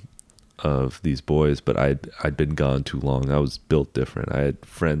 Of these boys, but I'd been gone too long. I was built different. I had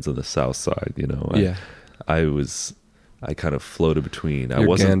friends on the south side, you know. I kind of floated between. You're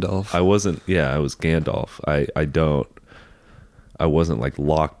Gandalf. I was Gandalf. I wasn't like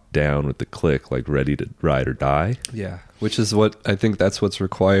locked down with the clique, like ready to ride or die. Yeah. Which is what I think that's what's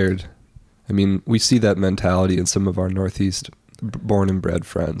required. I mean, we see that mentality in some of our Northeast born and bred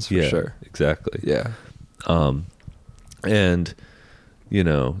friends for sure. Exactly. Yeah. And you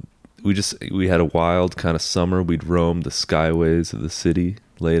know, we had a wild kind of summer. We'd roam the skyways of the city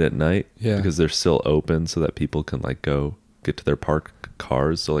late at night because they're still open so that people can like go get to their parked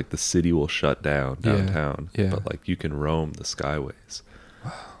cars. So like the city will shut down downtown, but like you can roam the skyways.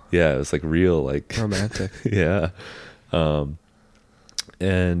 Wow. Yeah, it was like real, like romantic. Yeah. And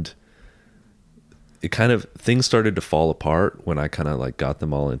it kind of, things started to fall apart when I kind of like got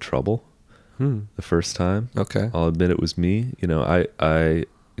them all in trouble the first time. Okay. I'll admit it was me. You know, I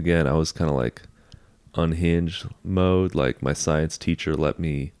was kind of like unhinged mode. Like my science teacher let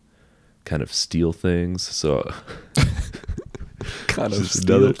me kind of steal things. So kind of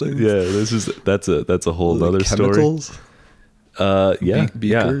steal things. Yeah, that's a whole other chemicals? Story. Yeah,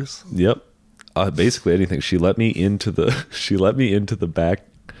 beakers. Yeah. Yep. Basically anything. She let me into the back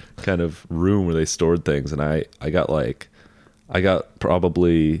kind of room where they stored things, and I got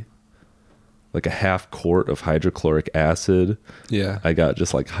probably like a half quart of hydrochloric acid. Yeah. I got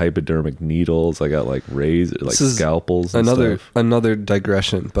just like hypodermic needles. I got like scalpels and stuff. Another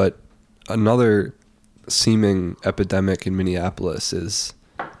digression, but another seeming epidemic in Minneapolis is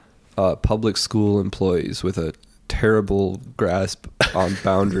public school employees with a terrible grasp on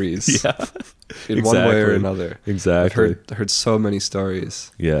boundaries. In one way or another. Exactly. I've heard so many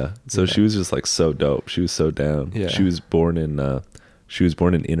stories. Yeah. So she was just like so dope. She was so down. Yeah. She was born in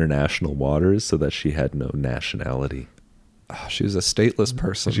international waters, so that she had no nationality. Oh, she was a stateless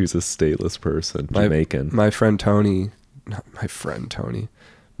person. She was a stateless person. Jamaican. My friend Tony, not my friend Tony,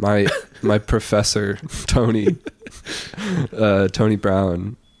 my professor Tony, Tony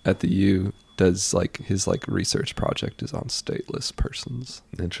Brown at the U does like his like research project is on stateless persons.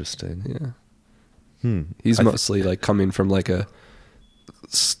 Interesting. Yeah. He's mostly like coming from like a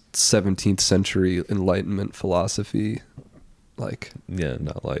 17th century Enlightenment philosophy, like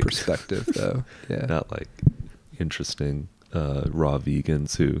not like perspective though. Yeah, not like interesting raw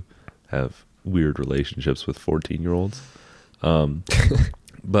vegans who have weird relationships with 14-year-olds.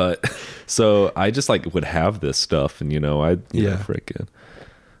 But so I just like would have this stuff, and you know I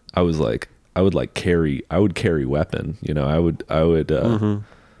would carry weapon. You know, I would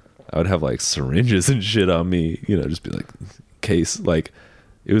have like syringes and shit on me, you know, just be like case, like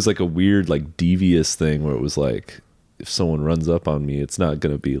it was like a weird, like devious thing where it was like, if someone runs up on me, it's not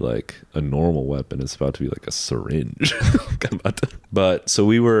going to be like a normal weapon. It's about to be like a syringe. But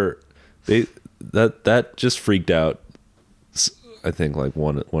so that just freaked out. I think like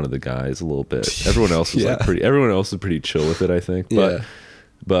one of the guys a little bit. Everyone else was everyone else was pretty chill with it, I think.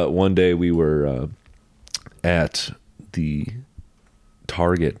 But one day we were at the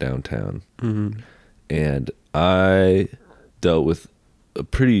Target downtown, and I dealt with a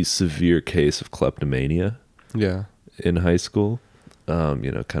pretty severe case of kleptomania in high school.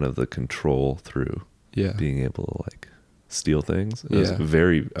 You know, kind of the control through being able to like steal things. I was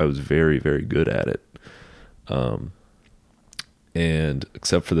very, very good at it. And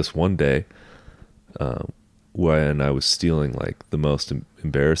except for this one day, when I was stealing like the most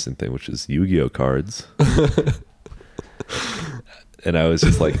embarrassing thing, which is Yu-Gi-Oh cards. And I was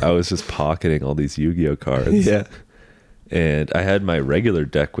just pocketing all these Yu-Gi-Oh cards. Yeah. And I had my regular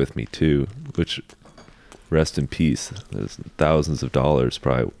deck with me too, which, rest in peace. There's thousands of dollars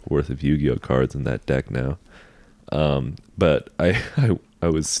probably worth of Yu-Gi-Oh cards in that deck now. But I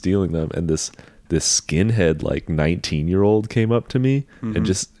was stealing them, and this skinhead like 19-year-old came up to me and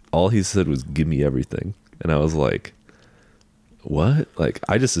just all he said was, "Give me everything." And I was like, what? Like,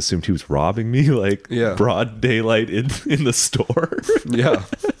 I just assumed he was robbing me, like, Yeah. broad daylight in the store. Yeah.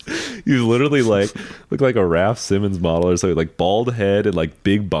 He was literally like, looked like a Raph Simmons model or something, like bald head and like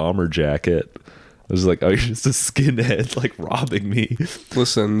big bomber jacket. I was like, oh, you're just a skinhead, like robbing me.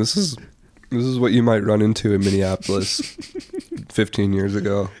 Listen, this is what you might run into in Minneapolis 15 years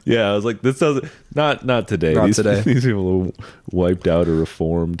ago. Yeah, I was like, this doesn't, not today. Not these, today. These people are wiped out or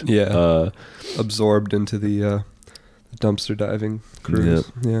reformed. Yeah. Absorbed into the dumpster diving cruise.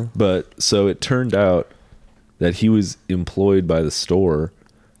 Yeah. But so it turned out that he was employed by the store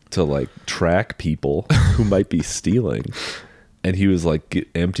to like track people who might be stealing. And he was like,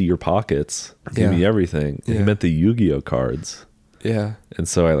 empty your pockets, give me everything. And he meant the Yu-Gi-Oh cards. Yeah. And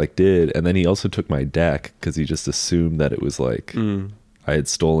so I like did. And then he also took my deck because he just assumed that it was like I had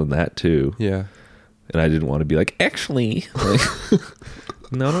stolen that too. Yeah. And I didn't want to be like, actually, like,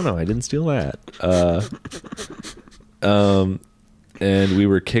 no, I didn't steal that. And we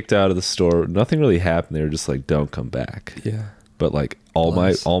were kicked out of the store. Nothing really happened. They were just like, don't come back. Yeah. But like all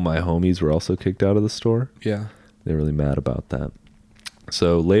my homies were also kicked out of the store. Yeah. They're really mad about that.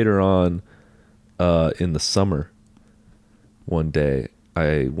 So later on, in the summer, one day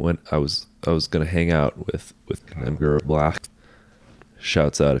I was gonna hang out with Emger Black.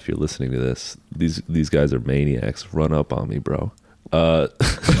 Shouts out if you're listening to this. These guys are maniacs. Run up on me, bro. Damn.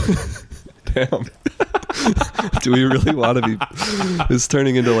 Do we really want to be? It's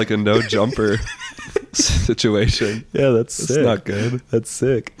turning into like a no jumper situation. Yeah, that's It's sick. not good. That's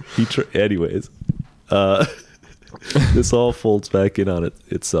sick. Anyways, this all folds back in on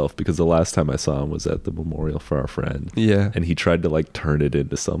itself because the last time I saw him was at the memorial for our friend. Yeah. And he tried to like turn it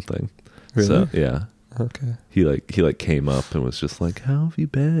into something. Really? So yeah. Okay. He came up and was just like, how have you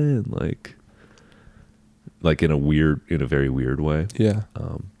been? Like in a very weird way. Yeah.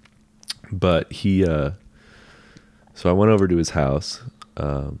 But he so I went over to his house.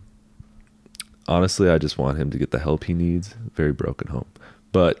 Honestly, I just want him to get the help he needs. Very broken home.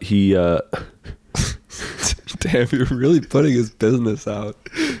 But he Damn, you're really putting his business out.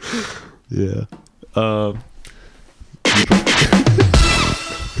 yeah.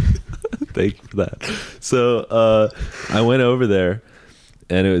 Thank you for that. So I went over there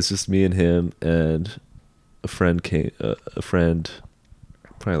and it was just me and him, and a friend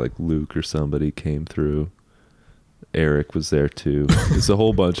probably like Luke or somebody came through. Eric was there too. It was a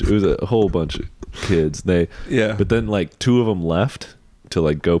whole bunch of kids. But then like two of them left to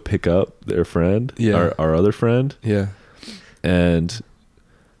like go pick up their friend, our other friend. Yeah. And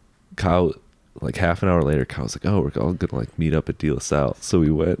Kyle, like half an hour later, Kyle was like, oh, we're all gonna like meet up at De La Salle. So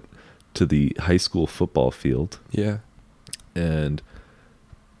we went to the high school football field. Yeah. And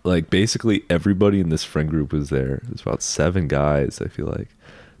like basically everybody in this friend group was there. There's about 7 guys, I feel like.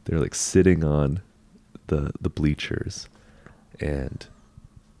 They're like sitting on the bleachers, and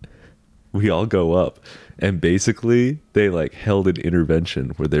we all go up, and basically they like held an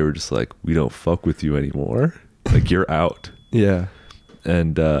intervention where they were just like, we don't fuck with you anymore. Like, you're out. Yeah.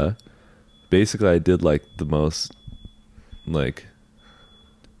 And basically I did like the most like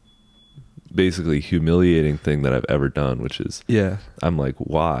basically humiliating thing that I've ever done, which is I'm like,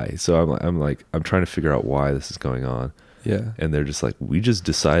 why? So I'm trying to figure out why this is going on. Yeah. And they're just like, we just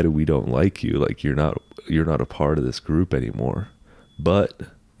decided we don't like you. Like, you're not a part of this group anymore, but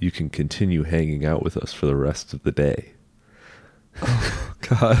you can continue hanging out with us for the rest of the day. Oh,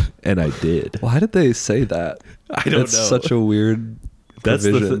 God. And I did. Why did they say that? I don't know. That's such a weird That's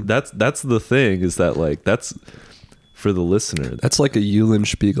provision. that's the thing, is that like, that's for the listener. That's like a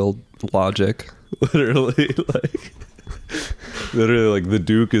Eulenspiegel logic. Literally, like the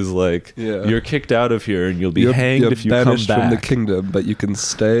Duke is like, you're kicked out of here and you'll be hanged if you come banished back from the kingdom, but you can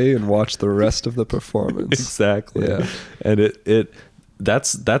stay and watch the rest of the performance. Exactly. Yeah. And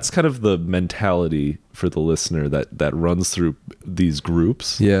that's kind of the mentality for the listener that runs through these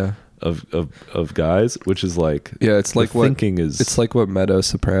groups. Yeah. Of guys, which is like, it's like what thinking is, it's like what Meadow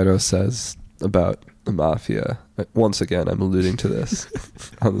Soprano says about the mafia. Once again, I'm alluding to this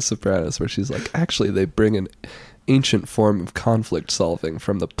on The Sopranos, where she's like, actually, they bring an ancient form of conflict solving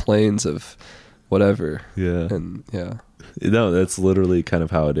from the plains of whatever. Yeah. And no, that's literally kind of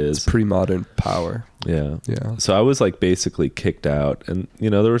how it is. It's pre-modern power. Yeah. Yeah. So I was like basically kicked out, and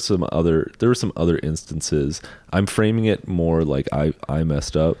there were some other instances. I'm framing it more like I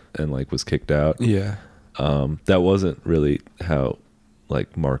messed up and like was kicked out. Yeah. That wasn't really how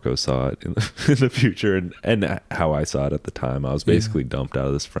like Marco saw it in the future, and how I saw it at the time. I was basically dumped out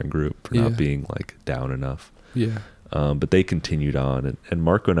of this friend group for not being like down enough. Yeah. But they continued on, and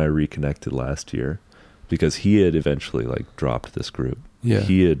Marco and I reconnected last year because he had eventually like dropped this group. Yeah.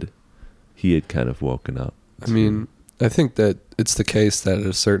 He had kind of woken up. I mean, I think that it's the case that at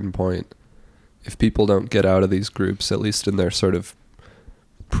a certain point, if people don't get out of these groups, at least in their sort of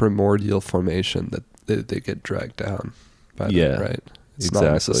primordial formation, that they get dragged down by them, right? It's not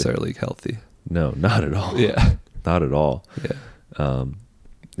necessarily healthy. No, not at all. Yeah. Not at all. Yeah.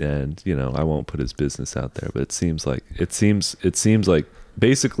 And I won't put his business out there, but it seems like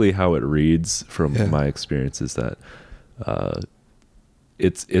basically how it reads from my experience is that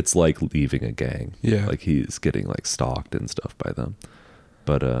it's like leaving a gang. Yeah. Like he's getting like stalked and stuff by them.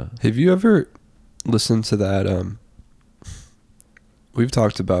 But have you ever listened to that we've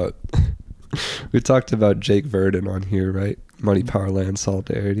talked about Jake Verdon on here, right? Money, Power, Land,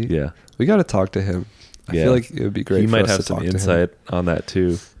 Solidarity. Yeah. We got to talk to him. I feel like it would be great he for might us have to some talk insight to him. on that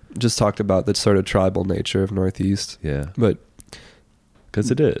too. Just talked about the sort of tribal nature of Northeast. Yeah. But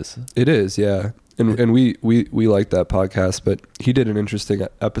because it is. It is, yeah. And we like that podcast, but he did an interesting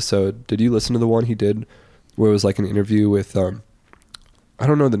episode. Did you listen to the one he did where it was like an interview with I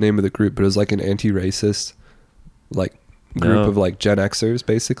don't know the name of the group, but it was like an anti-racist like group of like Gen Xers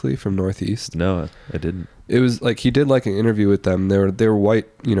basically from Northeast? No, I didn't. It was like he did like an interview with them. They were white,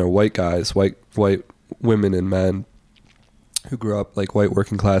 white guys, white women and men who grew up like white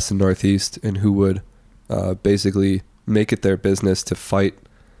working class in Northeast and who would basically make it their business to fight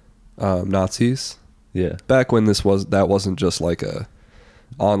Nazis. Yeah. Back when that wasn't just like a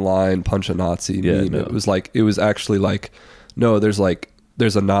online punch a Nazi meme. No. It was actually like, no, there's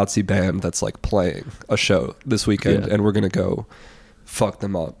a Nazi band that's like playing a show this weekend and we're gonna go fuck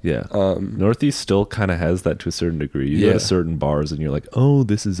them up. Yeah. Northeast still kind of has that to a certain degree. You go to certain bars and you're like, oh,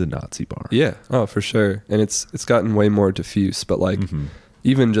 this is a Nazi bar. Yeah. Oh, for sure. And it's gotten way more diffuse, but like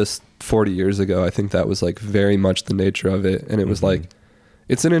even just 40 years ago, I think that was like very much the nature of it. And it was like,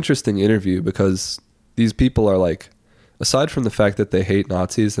 it's an interesting interview because these people are like, aside from the fact that they hate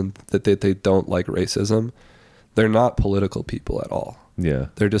Nazis and that they don't like racism, they're not political people at all. Yeah.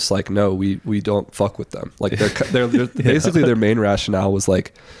 They're just like, no, we don't fuck with them. Like they're basically their main rationale was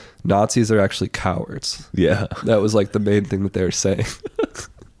like, Nazis are actually cowards. Yeah. That was like the main thing that they were saying.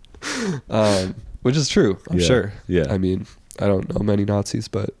 Which is true, I'm sure. Yeah. I mean, I don't know many Nazis,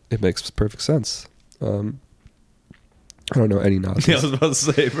 but it makes perfect sense. I don't know any Nazis. Yeah, I was about to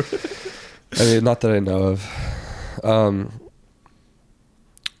say, bro. I mean, not that I know of.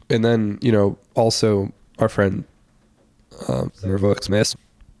 And then, also our friend, Mervox Mass.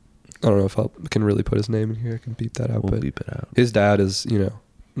 I don't know if I can really put his name in here. I can beep that out. We'll but beep it out. His dad is,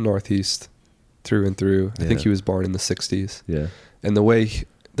 Northeast through and through. I think he was born in the 60s. Yeah. And the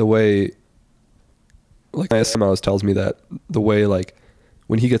way, like my SM always tells me that the way, like,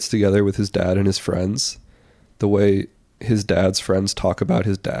 when he gets together with his dad and his friends, the way his dad's friends talk about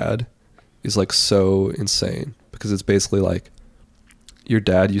his dad is like so insane because it's basically like, your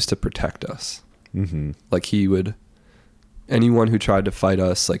dad used to protect us. Mm-hmm. Like anyone who tried to fight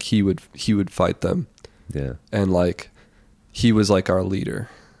us, like he would fight them. Yeah. And like, he was like our leader.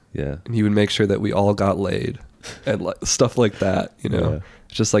 Yeah. And he would make sure that we all got laid and like stuff like that, Yeah.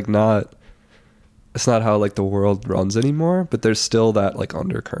 It's just like it's not how like the world runs anymore, but there's still that like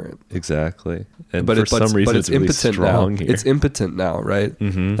undercurrent. Exactly. And but for some reason it's really impotent strong now. here. It's impotent now, right?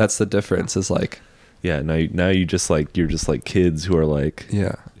 Mm-hmm. That's the difference is like, yeah, now you're just like kids who are like,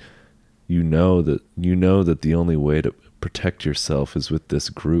 yeah, you know that the only way to protect yourself is with this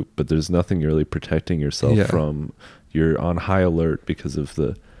group, but there's nothing you're really protecting yourself from. You're on high alert because of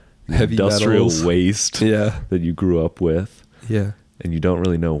the heavy industrial metals. waste that you grew up with. Yeah. And you don't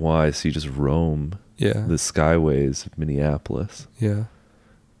really know why, so you just roam the skyways of Minneapolis. Yeah.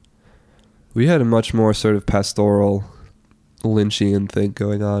 We had a much more sort of pastoral Lynchian thing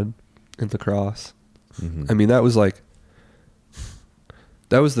going on in La Crosse. Mm-hmm. I mean, that was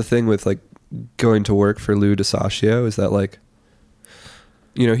the thing with like going to work for Lou DeSascio is that like,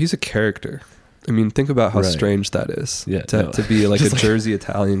 he's a character. I mean, think about how strange that is to be like a Jersey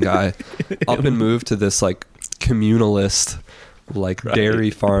Italian guy up and move to this like communalist like dairy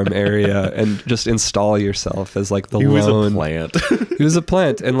farm area and just install yourself as like He was a plant. He was a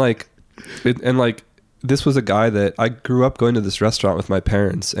plant. And like this was a guy that I grew up going to this restaurant with my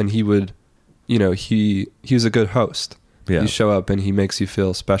parents, and he would, he was a good host. Yeah. You show up and he makes you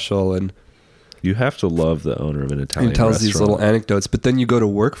feel special, and you have to love the owner of an Italian restaurant. He tells restaurant. these little anecdotes, but then you go to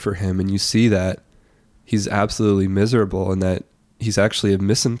work for him and you see that he's absolutely miserable and that he's actually a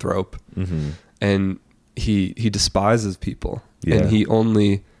misanthrope. Mm-hmm. And he despises people. Yeah. And he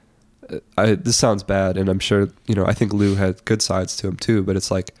only, this sounds bad, and I'm sure, I think Lou had good sides to him too, but it's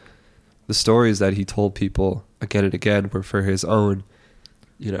like the stories that he told people again and again were for his own,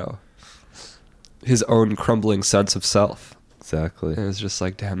 his own crumbling sense of self. Exactly. And it's just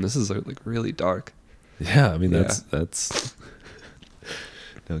like, damn, this is like really dark. Yeah, I mean that's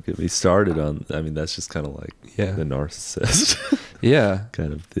don't get me started on. I mean that's just kind of like the narcissist. Yeah,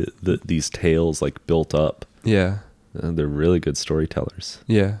 kind of these tales like built up. Yeah, and they're really good storytellers.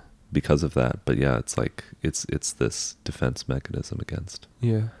 Yeah, because of that. But yeah, it's like it's this defense mechanism against.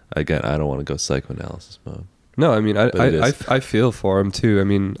 Yeah. Again, I don't want to go psychoanalysis mode. No, I mean I feel for him too. I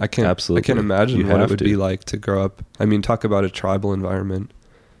mean I can't imagine what it would be like to grow up. I mean, talk about a tribal environment.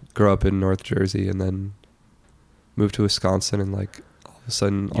 Grow up in North Jersey and then move to Wisconsin, and like all of a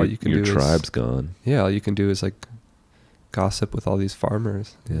sudden all you can do is your tribe's gone. Yeah, all you can do is like gossip with all these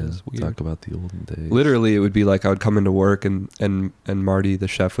farmers. Yeah, talk about the olden days. Literally, it would be like I would come into work and Marty, the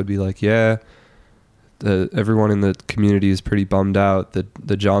chef, would be like, "Yeah, everyone in the community is pretty bummed out that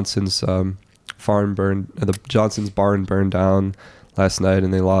the Johnsons' the Johnsons' barn burned down last night,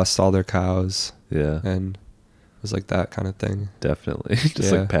 and they lost all their cows." Yeah, and it was like that kind of thing. Definitely,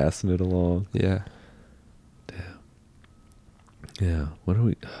 just like passing it along. Yeah. Damn. Yeah. What are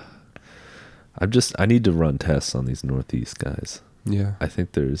we? I need to run tests on these Northeast guys. Yeah. I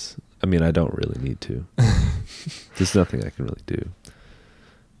think I mean, I don't really need to. There's nothing I can really do.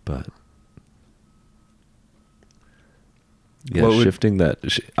 But yeah, shifting that.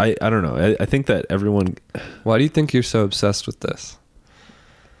 I don't know. I think that everyone. Why do you think you're so obsessed with this?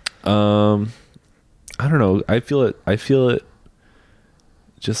 I don't know. I feel it.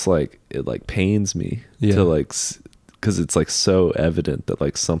 Just like it, like pains me to like. Because it's like so evident that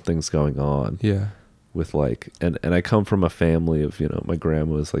like something's going on. Yeah. With like, and I come from a family of, my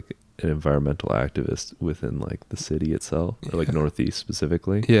grandma was like an environmental activist within like the city itself, or like Northeast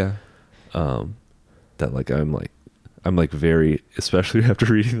specifically. Yeah. That like I'm like very, especially after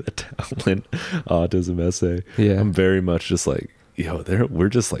reading the Talent autism essay. Yeah. I'm very much just like, we're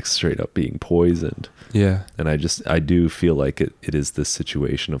just like straight up being poisoned. Yeah. And I do feel like it is this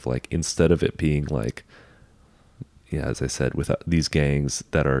situation of like, instead of it being like, yeah, as I said, with these gangs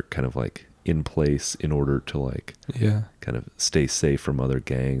that are kind of like in place in order to like, kind of stay safe from other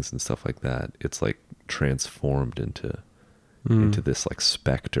gangs and stuff like that. It's like transformed into this like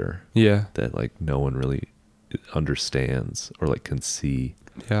specter. Yeah. That like no one really understands or like can see.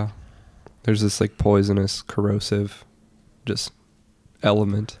 Yeah. There's this like poisonous, corrosive, just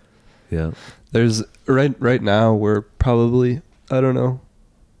element. Yeah. There's right now we're probably, I don't know,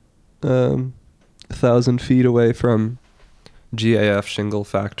 1,000 feet away from GAF Shingle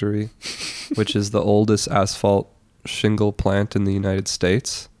Factory, which is the oldest asphalt shingle plant in the United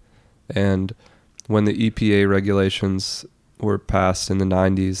States. And when the EPA regulations were passed in the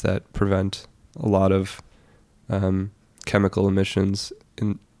 90s that prevent a lot of chemical emissions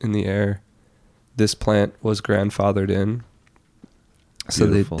in the air, this plant was grandfathered in, so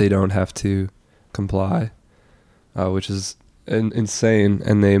they don't have to comply, which is insane.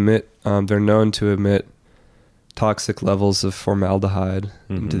 And they emit they're known to emit toxic levels of formaldehyde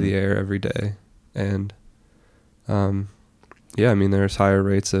into the air every day. And I mean, there's higher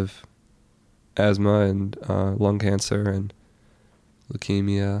rates of asthma and lung cancer and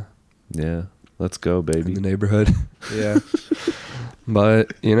leukemia. Yeah, let's go, baby. In the neighborhood. Yeah.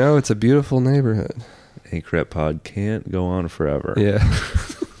 But it's a beautiful neighborhood. Anchorette Pod can't go on forever. Yeah.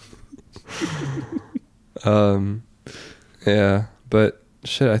 Yeah, but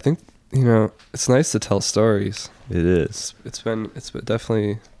shit, I think it's nice to tell stories. It is. It's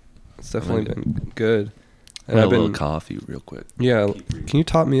definitely been good. And I've been a little coffee real quick. Yeah, can you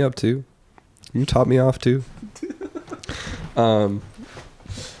top me up too? Can you top me off too?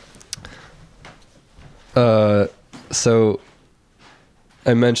 So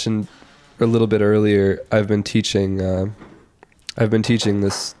I mentioned a little bit earlier, I've been teaching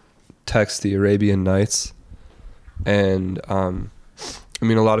this text, the Arabian Nights. And I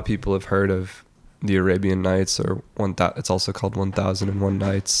mean, a lot of people have heard of the Arabian Nights, or it's also called 1001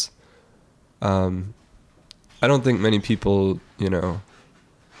 Nights. I don't think many people,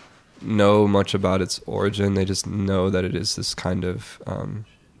 know much about its origin. They just know that it is this kind of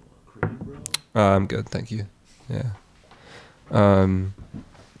I'm good, thank you. Yeah.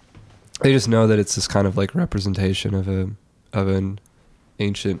 They just know that it's this kind of like representation of an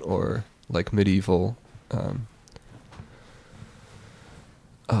ancient or like medieval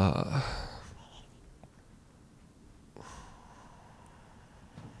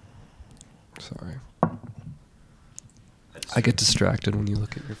sorry. I get distracted when you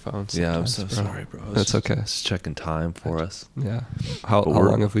look at your phone. Yeah, I'm so sorry, bro. That's okay. Just checking time for us. Yeah. How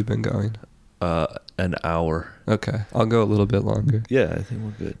long have we been going? An hour. Okay. I'll go a little bit longer. Yeah, I think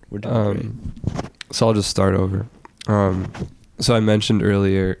we're good. We're doing great. So I'll just start over. So I mentioned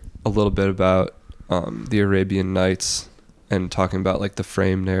earlier a little bit about the Arabian Nights and talking about like the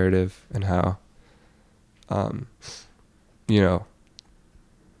frame narrative and how you know,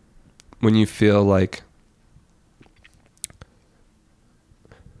 when you feel like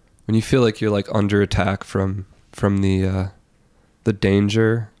you're like under attack from the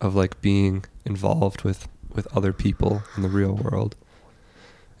danger of like being involved with other people in the real world,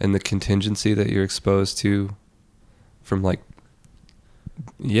 and the contingency that you're exposed to from like,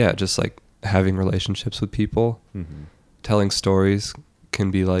 yeah, just like having relationships with people, telling stories can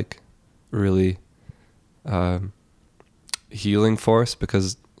be like really healing force,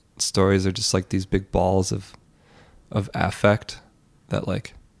 because stories are just like these big balls of affect that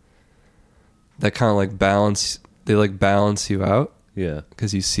like that kind of like balance you out. Yeah,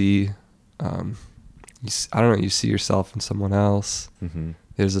 because you see I don't know, you see yourself in someone else.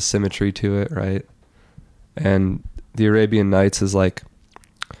 There's a symmetry to it, right? And the Arabian Nights is like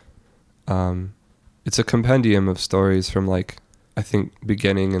it's a compendium of stories from like, I think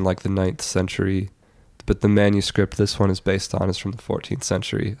beginning in like the 9th century, but the manuscript this one is based on is from the 14th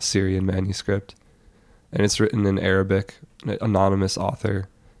century Syrian manuscript, and it's written in Arabic, an anonymous author.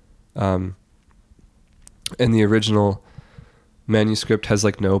 And the original manuscript has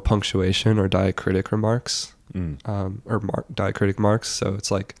like no punctuation or diacritic remarks, diacritic marks. So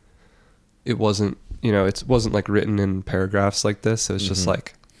it's like, it wasn't like written in paragraphs like this. So it's just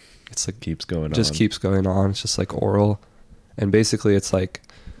like, it's like keeps going on. It's just like oral. And basically it's like,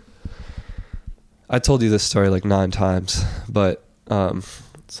 I told you this story like 9 times, but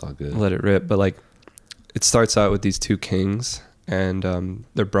it's all good. Let it rip. But like, it starts out with these 2 kings, and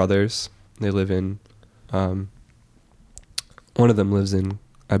they're brothers. They live in, one of them lives in,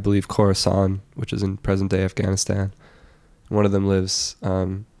 I believe, Khorasan, which is in present-day Afghanistan. One of them lives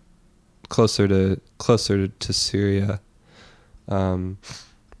closer to Syria, and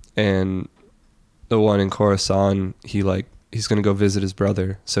the one in Khorasan, he's gonna go visit his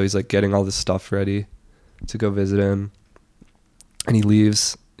brother, so he's like getting all this stuff ready to go visit him, and he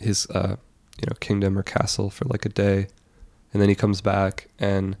leaves his kingdom or castle for like a day, and then he comes back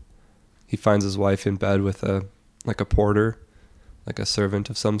and he finds his wife in bed with a porter, like a servant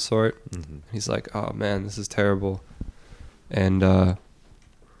of some sort. He's like, oh man, this is terrible. And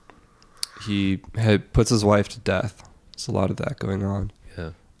he puts his wife to death. There's a lot of that going on.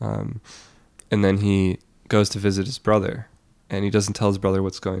 Yeah. And then he goes to visit his brother, and he doesn't tell his brother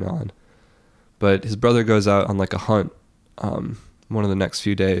what's going on. But his brother goes out on like a hunt one of the next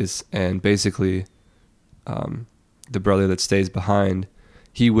few days, and basically the brother that stays behind,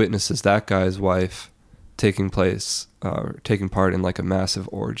 he witnesses that guy's wife taking part in like a massive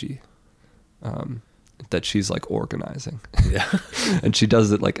orgy that she's like organizing. Yeah. And she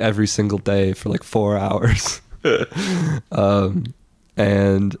does it like every single day for like 4 hours.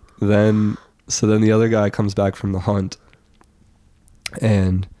 And then the other guy comes back from the hunt,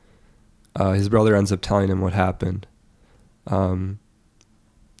 and his brother ends up telling him what happened. And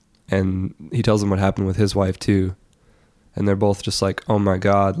he tells him what happened with his wife too. And they're both just like, oh my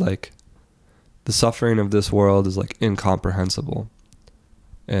God, like the suffering of this world is like incomprehensible.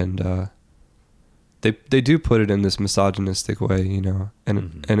 And they do put it in this misogynistic way, you know,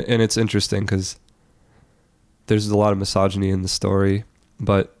 and it's interesting because there's a lot of misogyny in the story,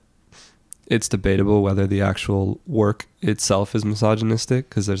 but it's debatable whether the actual work itself is misogynistic,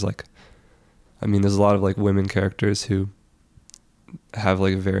 because there's a lot of like women characters who have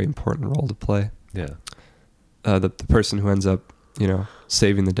like a very important role to play. Yeah. The person who ends up, you know,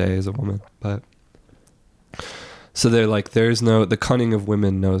 saving the day is a woman, but so they're like, the cunning of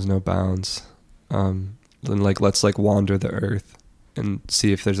women knows no bounds. Then like, let's like wander the earth and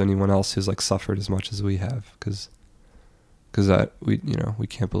see if there's anyone else who's like suffered as much as we have, because that we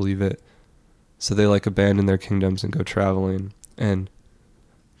can't believe it. So they like abandon their kingdoms and go traveling, and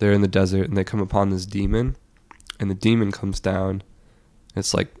they're in the desert, and they come upon this demon, and the demon comes down.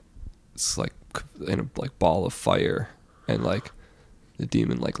 It's like in a like ball of fire, and like the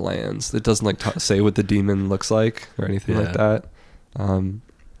demon like lands. It doesn't like say what the demon looks like or anything like that. And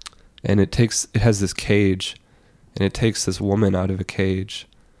it has this cage, and it takes this woman out of a cage,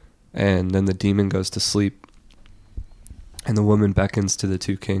 and then the demon goes to sleep, and the woman beckons to the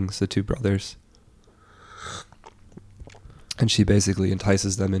 2 kings, the 2 brothers, and she basically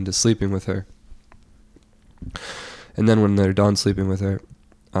entices them into sleeping with her. And then when they're done sleeping with her,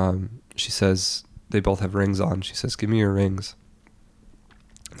 she says, they both have rings on. She says, give me your rings.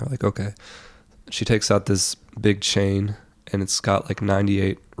 And they're like, okay. She takes out this big chain, and it's got like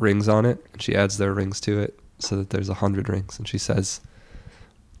 98 rings on it, and she adds their rings to it so that there's 100 rings. And she says,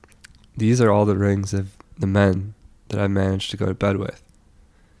 these are all the rings of the men that I managed to go to bed with,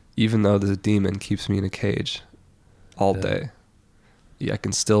 even though this demon keeps me in a cage all day. Yeah,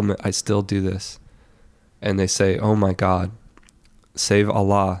 I still do this. and they say, "Oh my God, save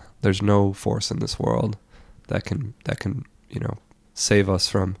Allah! There's no force in this world that can save us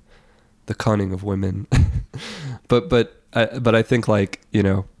from the cunning of women." but I think, like,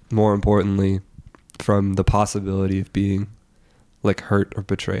 more importantly, from the possibility of being like hurt or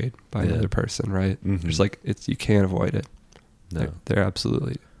betrayed by another person, right? Mm-hmm. There's like, you can't avoid it. No. They're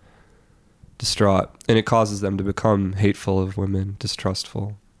absolutely distraught, and it causes them to become hateful of women,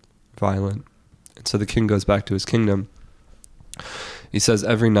 distrustful, violent. And so the king goes back to his kingdom. He says,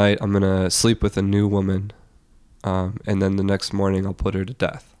 every night I'm going to sleep with a new woman, and then the next morning I'll put her to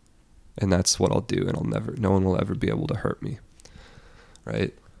death. And that's what I'll do, and no one will ever be able to hurt me.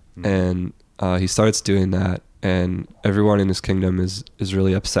 Right? Mm-hmm. And he starts doing that, and everyone in his kingdom is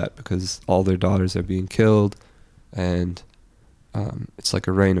really upset because all their daughters are being killed, and it's like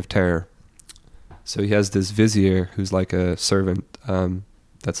a reign of terror. So he has this vizier who's like a servant,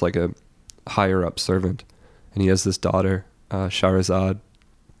 that's like a higher up servant, and he has this daughter, Shahrazad,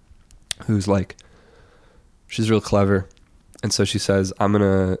 who's like, she's real clever, and so she says, I'm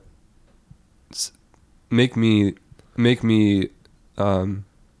gonna make me a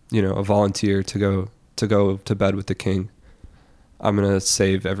volunteer to go to bed with the king. I'm gonna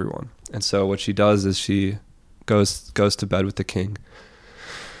save everyone. And so what she does is she goes to bed with the king,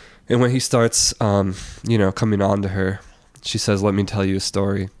 and when he starts coming on to her, she says, let me tell you a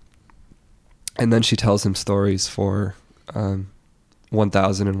story. And then she tells him stories for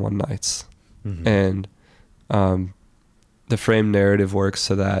 1001 nights. Mm-hmm. And the frame narrative works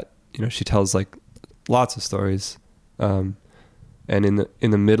so that she tells like lots of stories, and in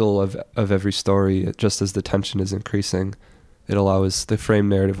the middle of every story, just as the tension is increasing, the frame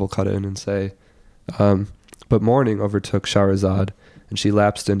narrative will cut in and say, but morning overtook Shahrazad, and she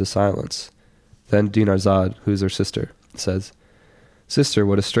lapsed into silence. Then Dinarzad, who's her sister, says, Sister,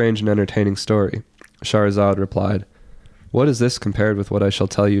 what a strange and entertaining story. Shahrazad replied, What is this compared with what I shall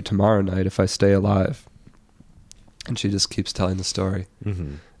tell you tomorrow night if I stay alive? And she just keeps telling the story.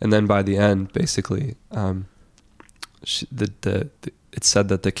 Mm-hmm. And then by the end, basically, it's said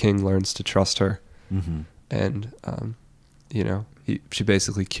that the king learns to trust her. Mm-hmm. And, she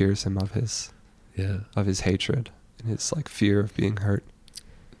basically cures him of his hatred and his like fear of being hurt.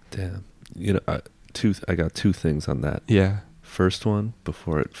 Damn. I got two things on that. Yeah. First one,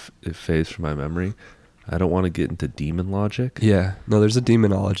 before it fades from my memory, I don't want to get into demon logic. Yeah. No, there's a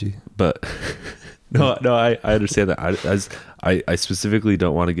demonology. But no, I understand that. I specifically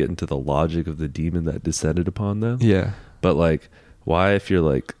don't want to get into the logic of the demon that descended upon them. Yeah. But like, why, if you're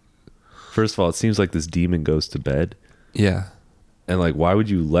like, first of all, it seems like this demon goes to bed. Yeah. And like, why would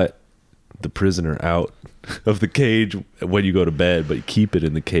you let the prisoner out of the cage when you go to bed, but keep it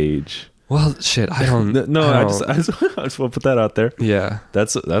in the cage? Well, shit, I don't. I just want to put that out there. Yeah,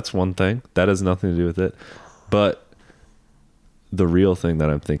 that's one thing that has nothing to do with it. But the real thing that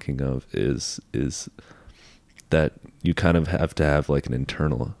I'm thinking of is that you kind of have to have like an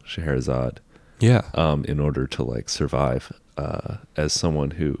internal Scheherazade, yeah, in order to like survive. As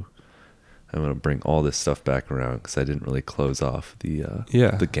someone who, I'm gonna bring all this stuff back around because I didn't really close off the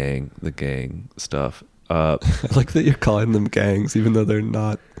gang stuff. I like that you're calling them gangs, even though they're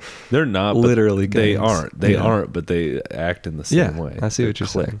not. They're not literally gangs. They aren't, but they act in the same way. I see what you're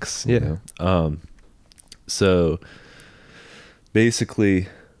cliques, saying. Yeah. So basically,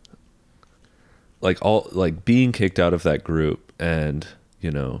 like being kicked out of that group and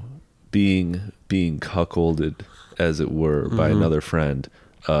being cuckolded, as it were, by another friend,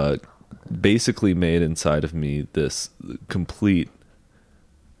 basically made inside of me this complete.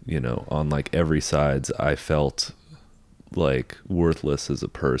 On like every sides, I felt like worthless as a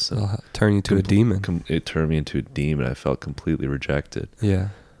person. Turn you to a demon. It turned me into a demon. I felt completely rejected. Yeah.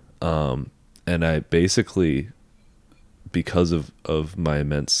 And I basically, because of my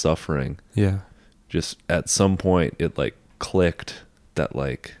immense suffering, just at some point it like clicked that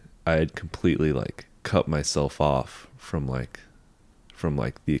like I had completely like cut myself off from the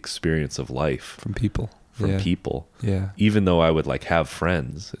experience of life. From people. Yeah. Even though I would like have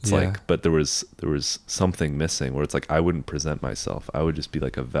friends, it's like, but there was something missing where it's like I wouldn't present myself. I would just be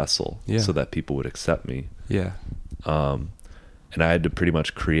like a vessel so that people would accept me. Yeah. And I had to pretty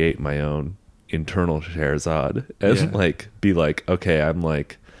much create my own internal Scheherazade and like be like, okay, I'm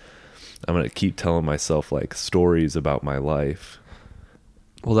gonna keep telling myself like stories about my life.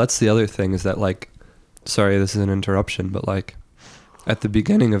 Well, that's the other thing is that like, sorry, this is an interruption, but like, at the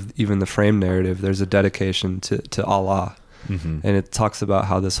beginning of even the frame narrative, there's a dedication to Allah. Mm-hmm. And it talks about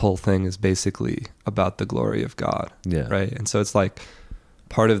how this whole thing is basically about the glory of God. Yeah. Right. And so it's like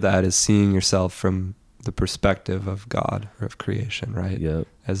part of that is seeing yourself from the perspective of God or of creation, right? Yeah.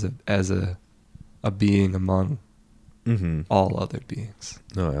 As a a being among Mm-hmm. all other beings.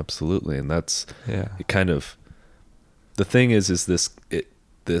 No, absolutely. And that's Yeah. it kind of, the thing is this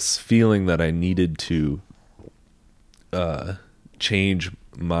feeling that I needed to change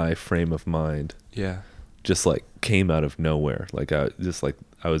my frame of mind Yeah. just like came out of nowhere. Like I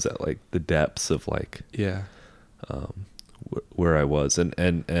was at like the depths of like Yeah. where I was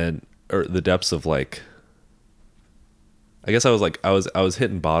and or the depths of like, I guess I was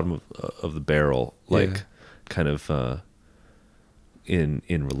hitting bottom of the barrel, like Yeah. kind of in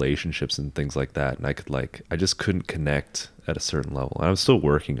relationships and things like that, and I just couldn't connect at a certain level. And I'm still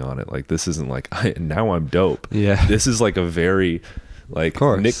working on it. Like this isn't like now I'm dope. Yeah. This is like a very, like, Of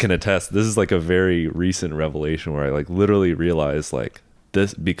course. Nick can attest, this is like a very recent revelation where I like literally realized like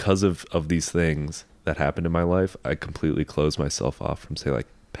this, because of these things that happened in my life, I completely closed myself off from, say, like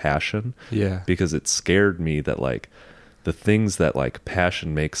passion. Yeah. Because it scared me that like the things that like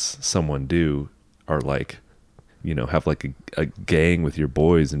passion makes someone do are like, you know, have like a gang with your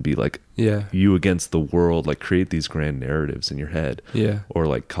boys and be like, Yeah. you against the world, like create these grand narratives in your head. Yeah. Or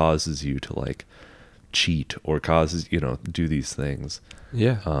like causes you to like cheat or causes, you know, do these things.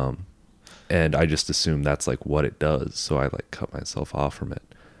 Yeah. And I just assume that's like what it does. So I like cut myself off from it.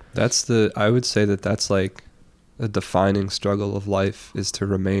 I would say that's like a defining struggle of life, is to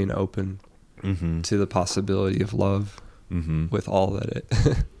remain open Mm-hmm. to the possibility of love Mm-hmm. with all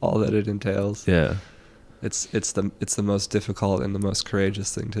that it entails. Yeah, It's the most difficult and the most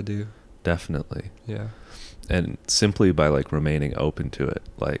courageous thing to do. definitely. Yeah. And simply by like remaining open to it,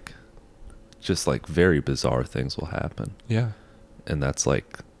 like just like very bizarre things will happen. Yeah. And that's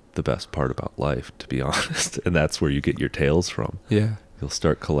like the best part about life, to be honest. And that's where you get your tales from. Yeah. You'll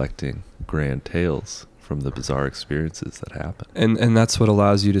start collecting grand tales from the bizarre experiences that happen. And that's what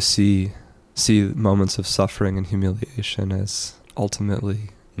allows you to see moments of suffering and humiliation as ultimately,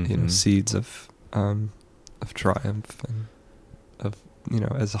 you know, Mhm. seeds of triumph and of, you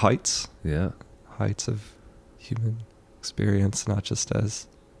know, as heights of human experience, not just as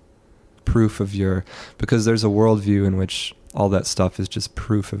proof of because there's a worldview in which all that stuff is just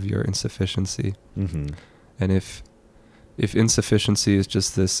proof of your insufficiency. Mm-hmm. And if insufficiency is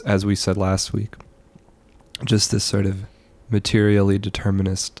just this, as we said last week, just this sort of materially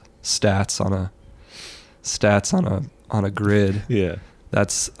determinist stats on a grid, Yeah,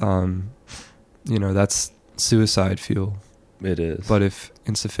 that's you know, that's suicide fuel. it is. But if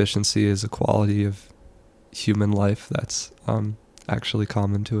insufficiency is a quality of human life that's actually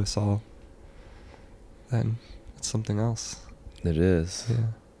common to us all, then it's something else. it is.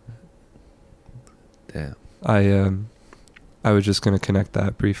 Yeah. Damn. I was just going to connect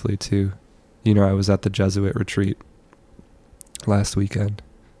that briefly to, you know, I was at the Jesuit retreat last weekend,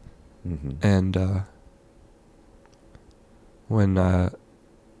 Mm-hmm. and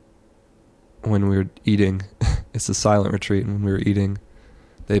when we were eating, it's a silent retreat, and when we were eating,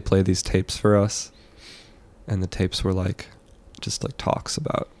 they played these tapes for us, and the tapes were like just like talks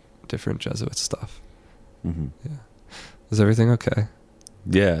about different Jesuit stuff. Mm-hmm. Yeah. Is everything okay?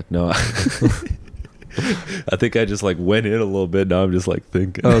 Yeah, no. I think I just like went in a little bit. Now I'm just like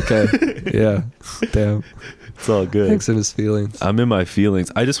thinking. Okay. Yeah. Damn. It's all good. Thanks in his feelings. I'm in my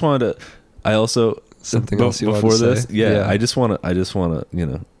feelings. I just wanted to, I also, Something else you wanted before to this, say? yeah, Yeah. I just want to, you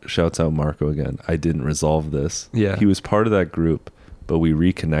know, shouts out Marco again. I didn't resolve this. Yeah. He was part of that group, but we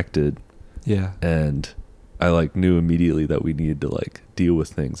reconnected, Yeah. and I like knew immediately that we needed to like deal with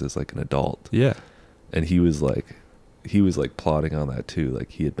things as like an adult. Yeah. And he was like plotting on that too.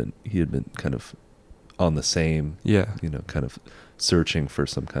 Like he had been kind of on the same, Yeah. you know, kind of searching for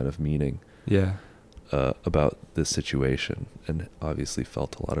some kind of meaning Yeah. about this situation, and obviously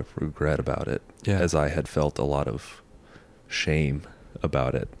felt a lot of regret about it, Yeah. as I had felt a lot of shame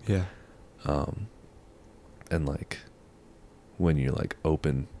about it. Yeah. And like when you're like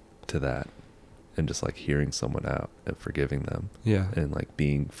open to that and just like hearing someone out and forgiving them Yeah. and like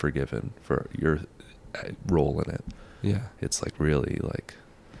being forgiven for your role in it, Yeah. it's like really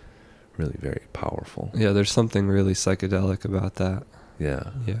very powerful. Yeah. There's something really psychedelic about that.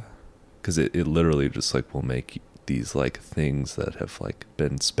 Yeah. Yeah. Because it literally just like will make these like things that have like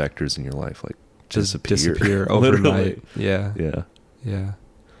been specters in your life like Just disappear overnight. Literally. Yeah. Yeah. Yeah.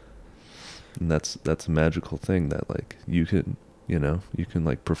 And that's a magical thing that like you can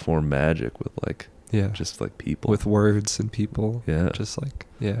like perform magic with like Yeah. just like people. With words and people. Yeah. Just like,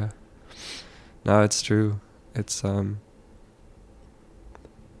 yeah. No, it's true. It's a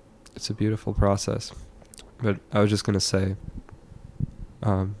beautiful process. But I was just going to say,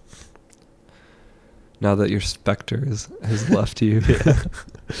 now that your specter has left you,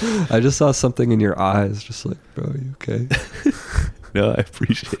 I just saw something in your eyes, just like, bro, are you okay? No, I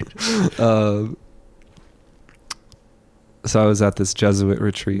appreciate it. So I was at this Jesuit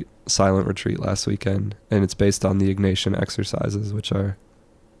retreat, silent retreat last weekend, and it's based on the Ignatian exercises, which are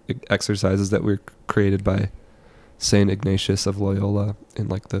exercises that were created by Saint Ignatius of Loyola in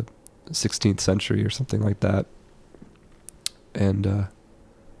like the 16th century or something like that. And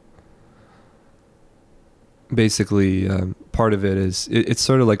basically, part of it is it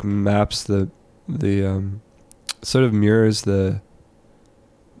sort of like maps the sort of mirrors the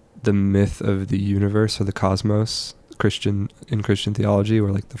myth of the universe or the cosmos in Christian theology,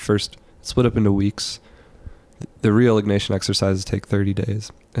 where like the first split up into weeks. The real Ignatian exercises take 30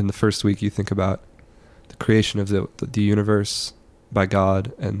 days, and the first week you think about the creation of the universe by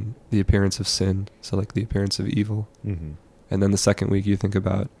God and the appearance of sin, so like the appearance of evil. Mm-hmm. And then the second week you think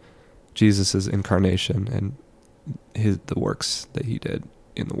about Jesus's incarnation and the works that he did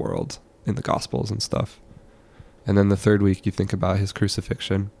in the world, in the Gospels and stuff. And then the third week you think about his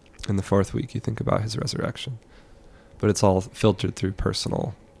crucifixion, and the fourth week you think about his resurrection. But it's all filtered through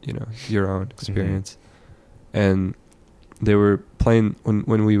personal, your own experience. Mm-hmm. And they were playing,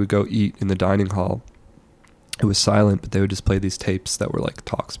 when we would go eat in the dining hall, it was silent, but they would just play these tapes that were like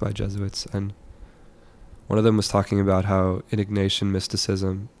talks by Jesuits. And one of them was talking about how in Ignatian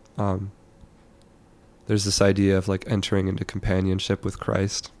mysticism, there's this idea of like entering into companionship with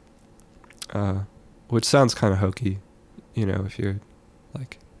Christ, which sounds kind of hokey, if you're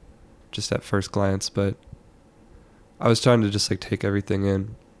like just at first glance, but I was trying to just like take everything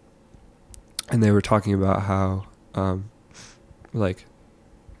in. And they were talking about how, like,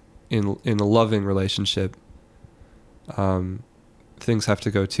 in a loving relationship, things have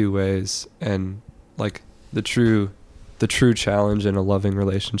to go two ways, and like the true challenge in a loving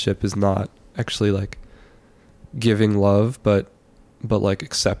relationship is not actually like giving love, but like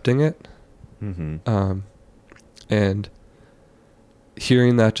accepting it. Mm-hmm. And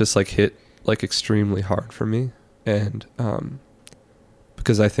hearing that just like hit like extremely hard for me, and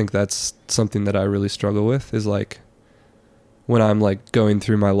because I think that's something that I really struggle with, is like when I'm like going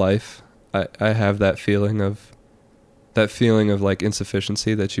through my life, I have that feeling of like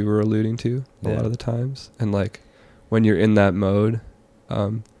insufficiency that you were alluding to a lot of the times. And like when you're in that mode,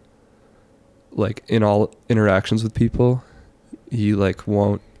 like in all interactions with people, you like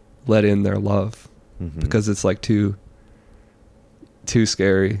won't let in their love, because it's like too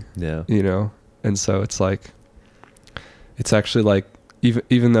scary. Yeah. And so it's like, it's actually like,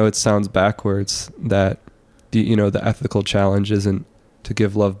 even though it sounds backwards, that the ethical challenge isn't to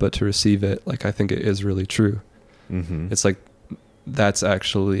give love but to receive it, like I think it is really true. Mm-hmm. It's like that's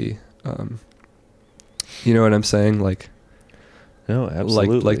actually you know what I'm saying, like no,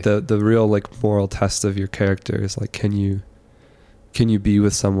 absolutely, like the real like moral test of your character is like can you be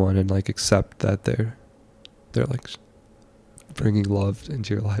with someone and like accept that they're like bringing love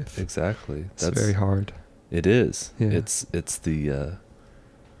into your life. Exactly. That's very hard. It is. Yeah. It's the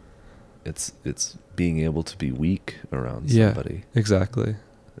it's being able to be weak around somebody. Yeah, exactly.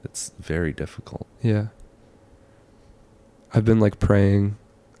 It's very difficult. Yeah. I've been like praying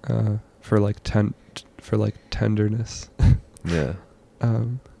for tenderness. Yeah.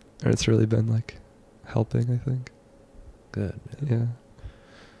 And it's really been like helping, I think. Good. Man.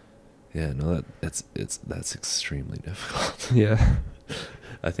 Yeah. Yeah, no, that's extremely difficult. Yeah.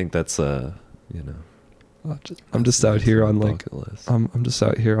 I think that's I'm just out here on like bucket list. I'm just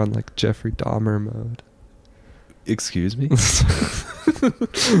out here on like Jeffrey Dahmer mode. Excuse me?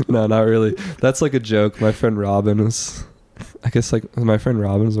 No, not really. That's like a joke. My friend Robin was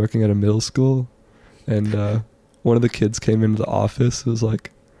working at a middle school, and one of the kids came into the office. It was like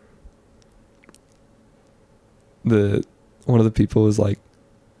one of the people was like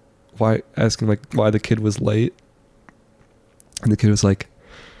why the kid was late, and the kid was like,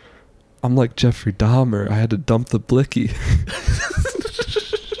 I'm like Jeffrey Dahmer. I had to dump the blicky.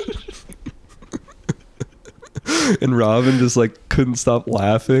 And Robin just like couldn't stop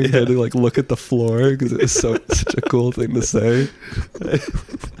laughing. He had to like look at the floor because it was such a cool thing to say. I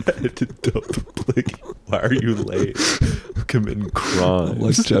had to dump the blicky. Why are you late? Committing crimes. I'm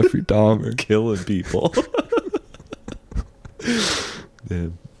like Jeffrey Dahmer. Killing people.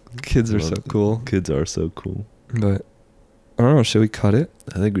 Damn. Kids are so cool. Kids are so cool. But I don't know, should we cut it?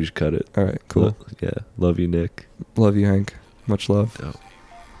 I think we should cut it. All right, cool. Yeah. Love you, Nick. Love you, Hank. Much love. Oh,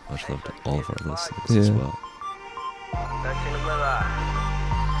 much love to all of our listeners as well.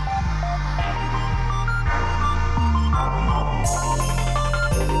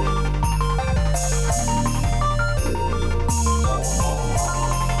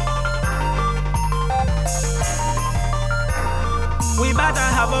 We bout to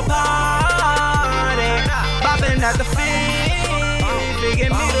have a party, bopping at the feet. They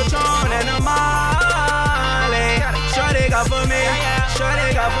give me the tone and the molly. Shorty got go for me.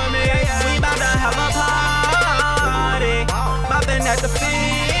 Shorty go for me. We bout to have a party. Mopping at the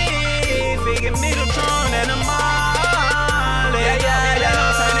feet. Figure me the tune and the molly. Yeah.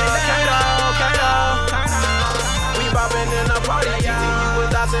 Turn it down. We bopping in the party. TTU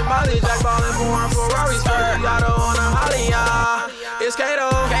with dots and Molly. Jack ballin' foreign Ferraris. Ferrari on a Holly. It's Kato.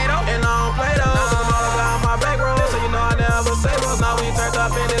 And I don't play those. I'm all about my back roll. So you know I never say those. Now we turned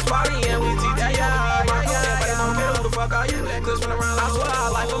up in this party and we TTU. Everybody don't care who the fuck are you. Clips from around. I swear I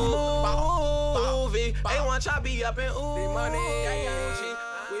like a movie. A1 chop be up in ooh money.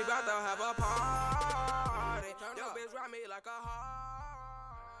 We bout to have a party. Yo bitch ride me like a heart.